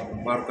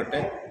ಮಾರುಕಟ್ಟೆ,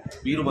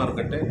 ಮೀನು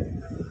ಮಾರುಕಟ್ಟೆ,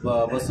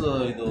 ಬಸ್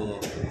ಇದು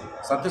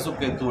ಸಂತೆ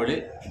ಸುಂಕ ಎತ್ತುವಳಿ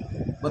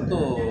ಮತ್ತು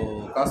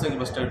ಖಾಸಗಿ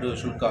ಬಸ್ ಸ್ಟ್ಯಾಂಡ್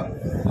ಶುಲ್ಕ,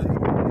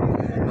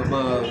 ನಮ್ಮ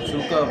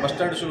ಶುಲ್ಕ ಬಸ್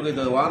ಸ್ಟ್ಯಾಂಡ್ ಶುಲ್ಕ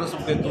ಇದು ವಾಹನ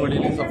ಶುಲ್ಕ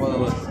ಎತ್ತುವಳಿಯಲ್ಲಿ ಸ್ವಲ್ಪ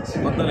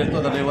ಗೊಂದಲ ಇತ್ತು.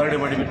 ಅದನ್ನು ನಿವಾರಣೆ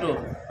ಮಾಡಿಬಿಟ್ಟು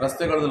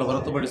ರಸ್ತೆಗಳನ್ನೆಲ್ಲ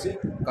ಹೊರತುಪಡಿಸಿ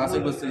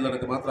ಖಾಸಗಿ ಬಸ್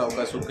ನಿಲ್ದಾಣಕ್ಕೆ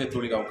ಮಾತ್ರ ಶುಲ್ಕ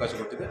ಎತ್ತುವಳಿಗೆ ಅವಕಾಶ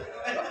ಕೊಟ್ಟಿದೆ.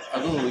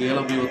 ಅದು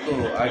ಏಲಂಬಿ ಇವತ್ತು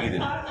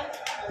ಆಗಿದೆ.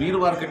 ಮೀನು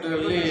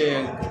ಮಾರ್ಕೆಟ್ನಲ್ಲಿ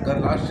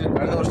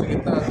ಕಳೆದ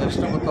ವರ್ಷಕ್ಕಿಂತ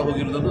ಗರಿಷ್ಠ ಮೊತ್ತ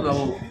ಹೋಗಿರುವುದನ್ನು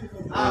ನಾವು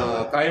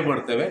ಕಾಯಂ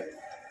ಮಾಡ್ತೇವೆ.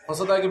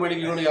 ಹೊಸದಾಗಿ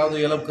ಮಳಿಗೆಗಳು ಯಾವುದು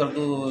ಏಲಂ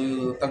ಕರೆದು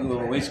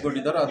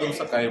ವಹಿಸಿಕೊಂಡಿದ್ದಾರೋ ಅದನ್ನು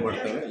ಸಹ ಕಾಯ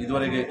ಮಾಡ್ತೇವೆ.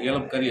 ಇದುವರೆಗೆ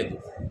ಏಲಂ ಕರಿಯೋದು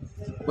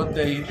ಮತ್ತು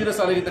ಹಿಂದಿನ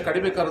ಸಾಲಿಗಿಂತ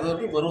ಕಡಿಮೆ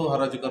ಕರೆದನ್ನು ಮರು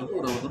ಹರಾಜು ಕರೆದು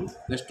ನಾವು ಅದನ್ನು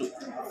ನೆಕ್ಸ್ಟು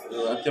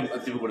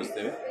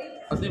ಅಂತಿಮಗೊಳಿಸ್ತೇವೆ.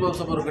 ಹಂದಿ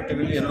ಮಾಂಸ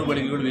ಮಾರುಕಟ್ಟೆಗಳಲ್ಲಿ 2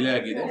 ಮಳಿಗೆಗಳು ವಿಲೆ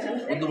ಆಗಿದೆ,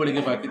 1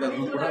 ಮಳಿಗೆ ಬಾಕಿ ಇದೆ,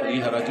 ಅದನ್ನು ಕೂಡ ಈ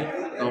ಹರಾಜು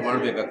ನಾವು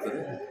ಮಾಡಬೇಕಾಗ್ತದೆ.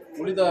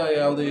 ಉಳಿದ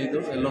ಯಾವುದೇ ಇದು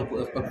ಎಲ್ಲ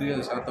ಪ್ರಕ್ರಿಯೆ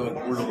ಶಾಂತವಾಗಿ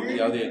ಪೂರ್ಣಗೊಂಡು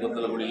ಯಾವುದೇ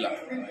ಗೊಂದಲಗಳಿಲ್ಲ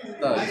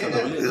ಅಂತ ಈ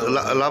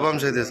ಸಂದರ್ಭದಲ್ಲಿ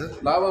ಲಾಭಾಂಶ ಇದೆ ಸರ್.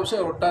 ಲಾಭಾಂಶ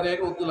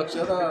ಒಟ್ಟಾರೆಯಾಗಿ 1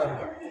 ಲಕ್ಷದ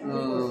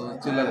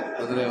ಚಿಲ್ಲರೆ,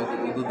 ಅಂದರೆ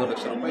 1.5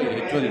 ಲಕ್ಷ ರೂಪಾಯಿ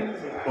ಹೆಚ್ಚುವರಿ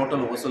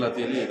ಟೋಟಲ್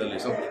ವಸೂಲಾತಿಯಲ್ಲಿ ಇದರಲ್ಲಿ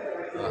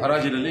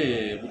ಹರಾಜಿನಲ್ಲಿ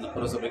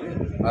ಪುರಸಭೆಗೆ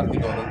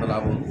ಆರ್ಥಿಕವಾದಂಥ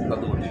ಲಾಭವನ್ನು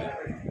ತಂದುಕೊಂಡಿದೆ.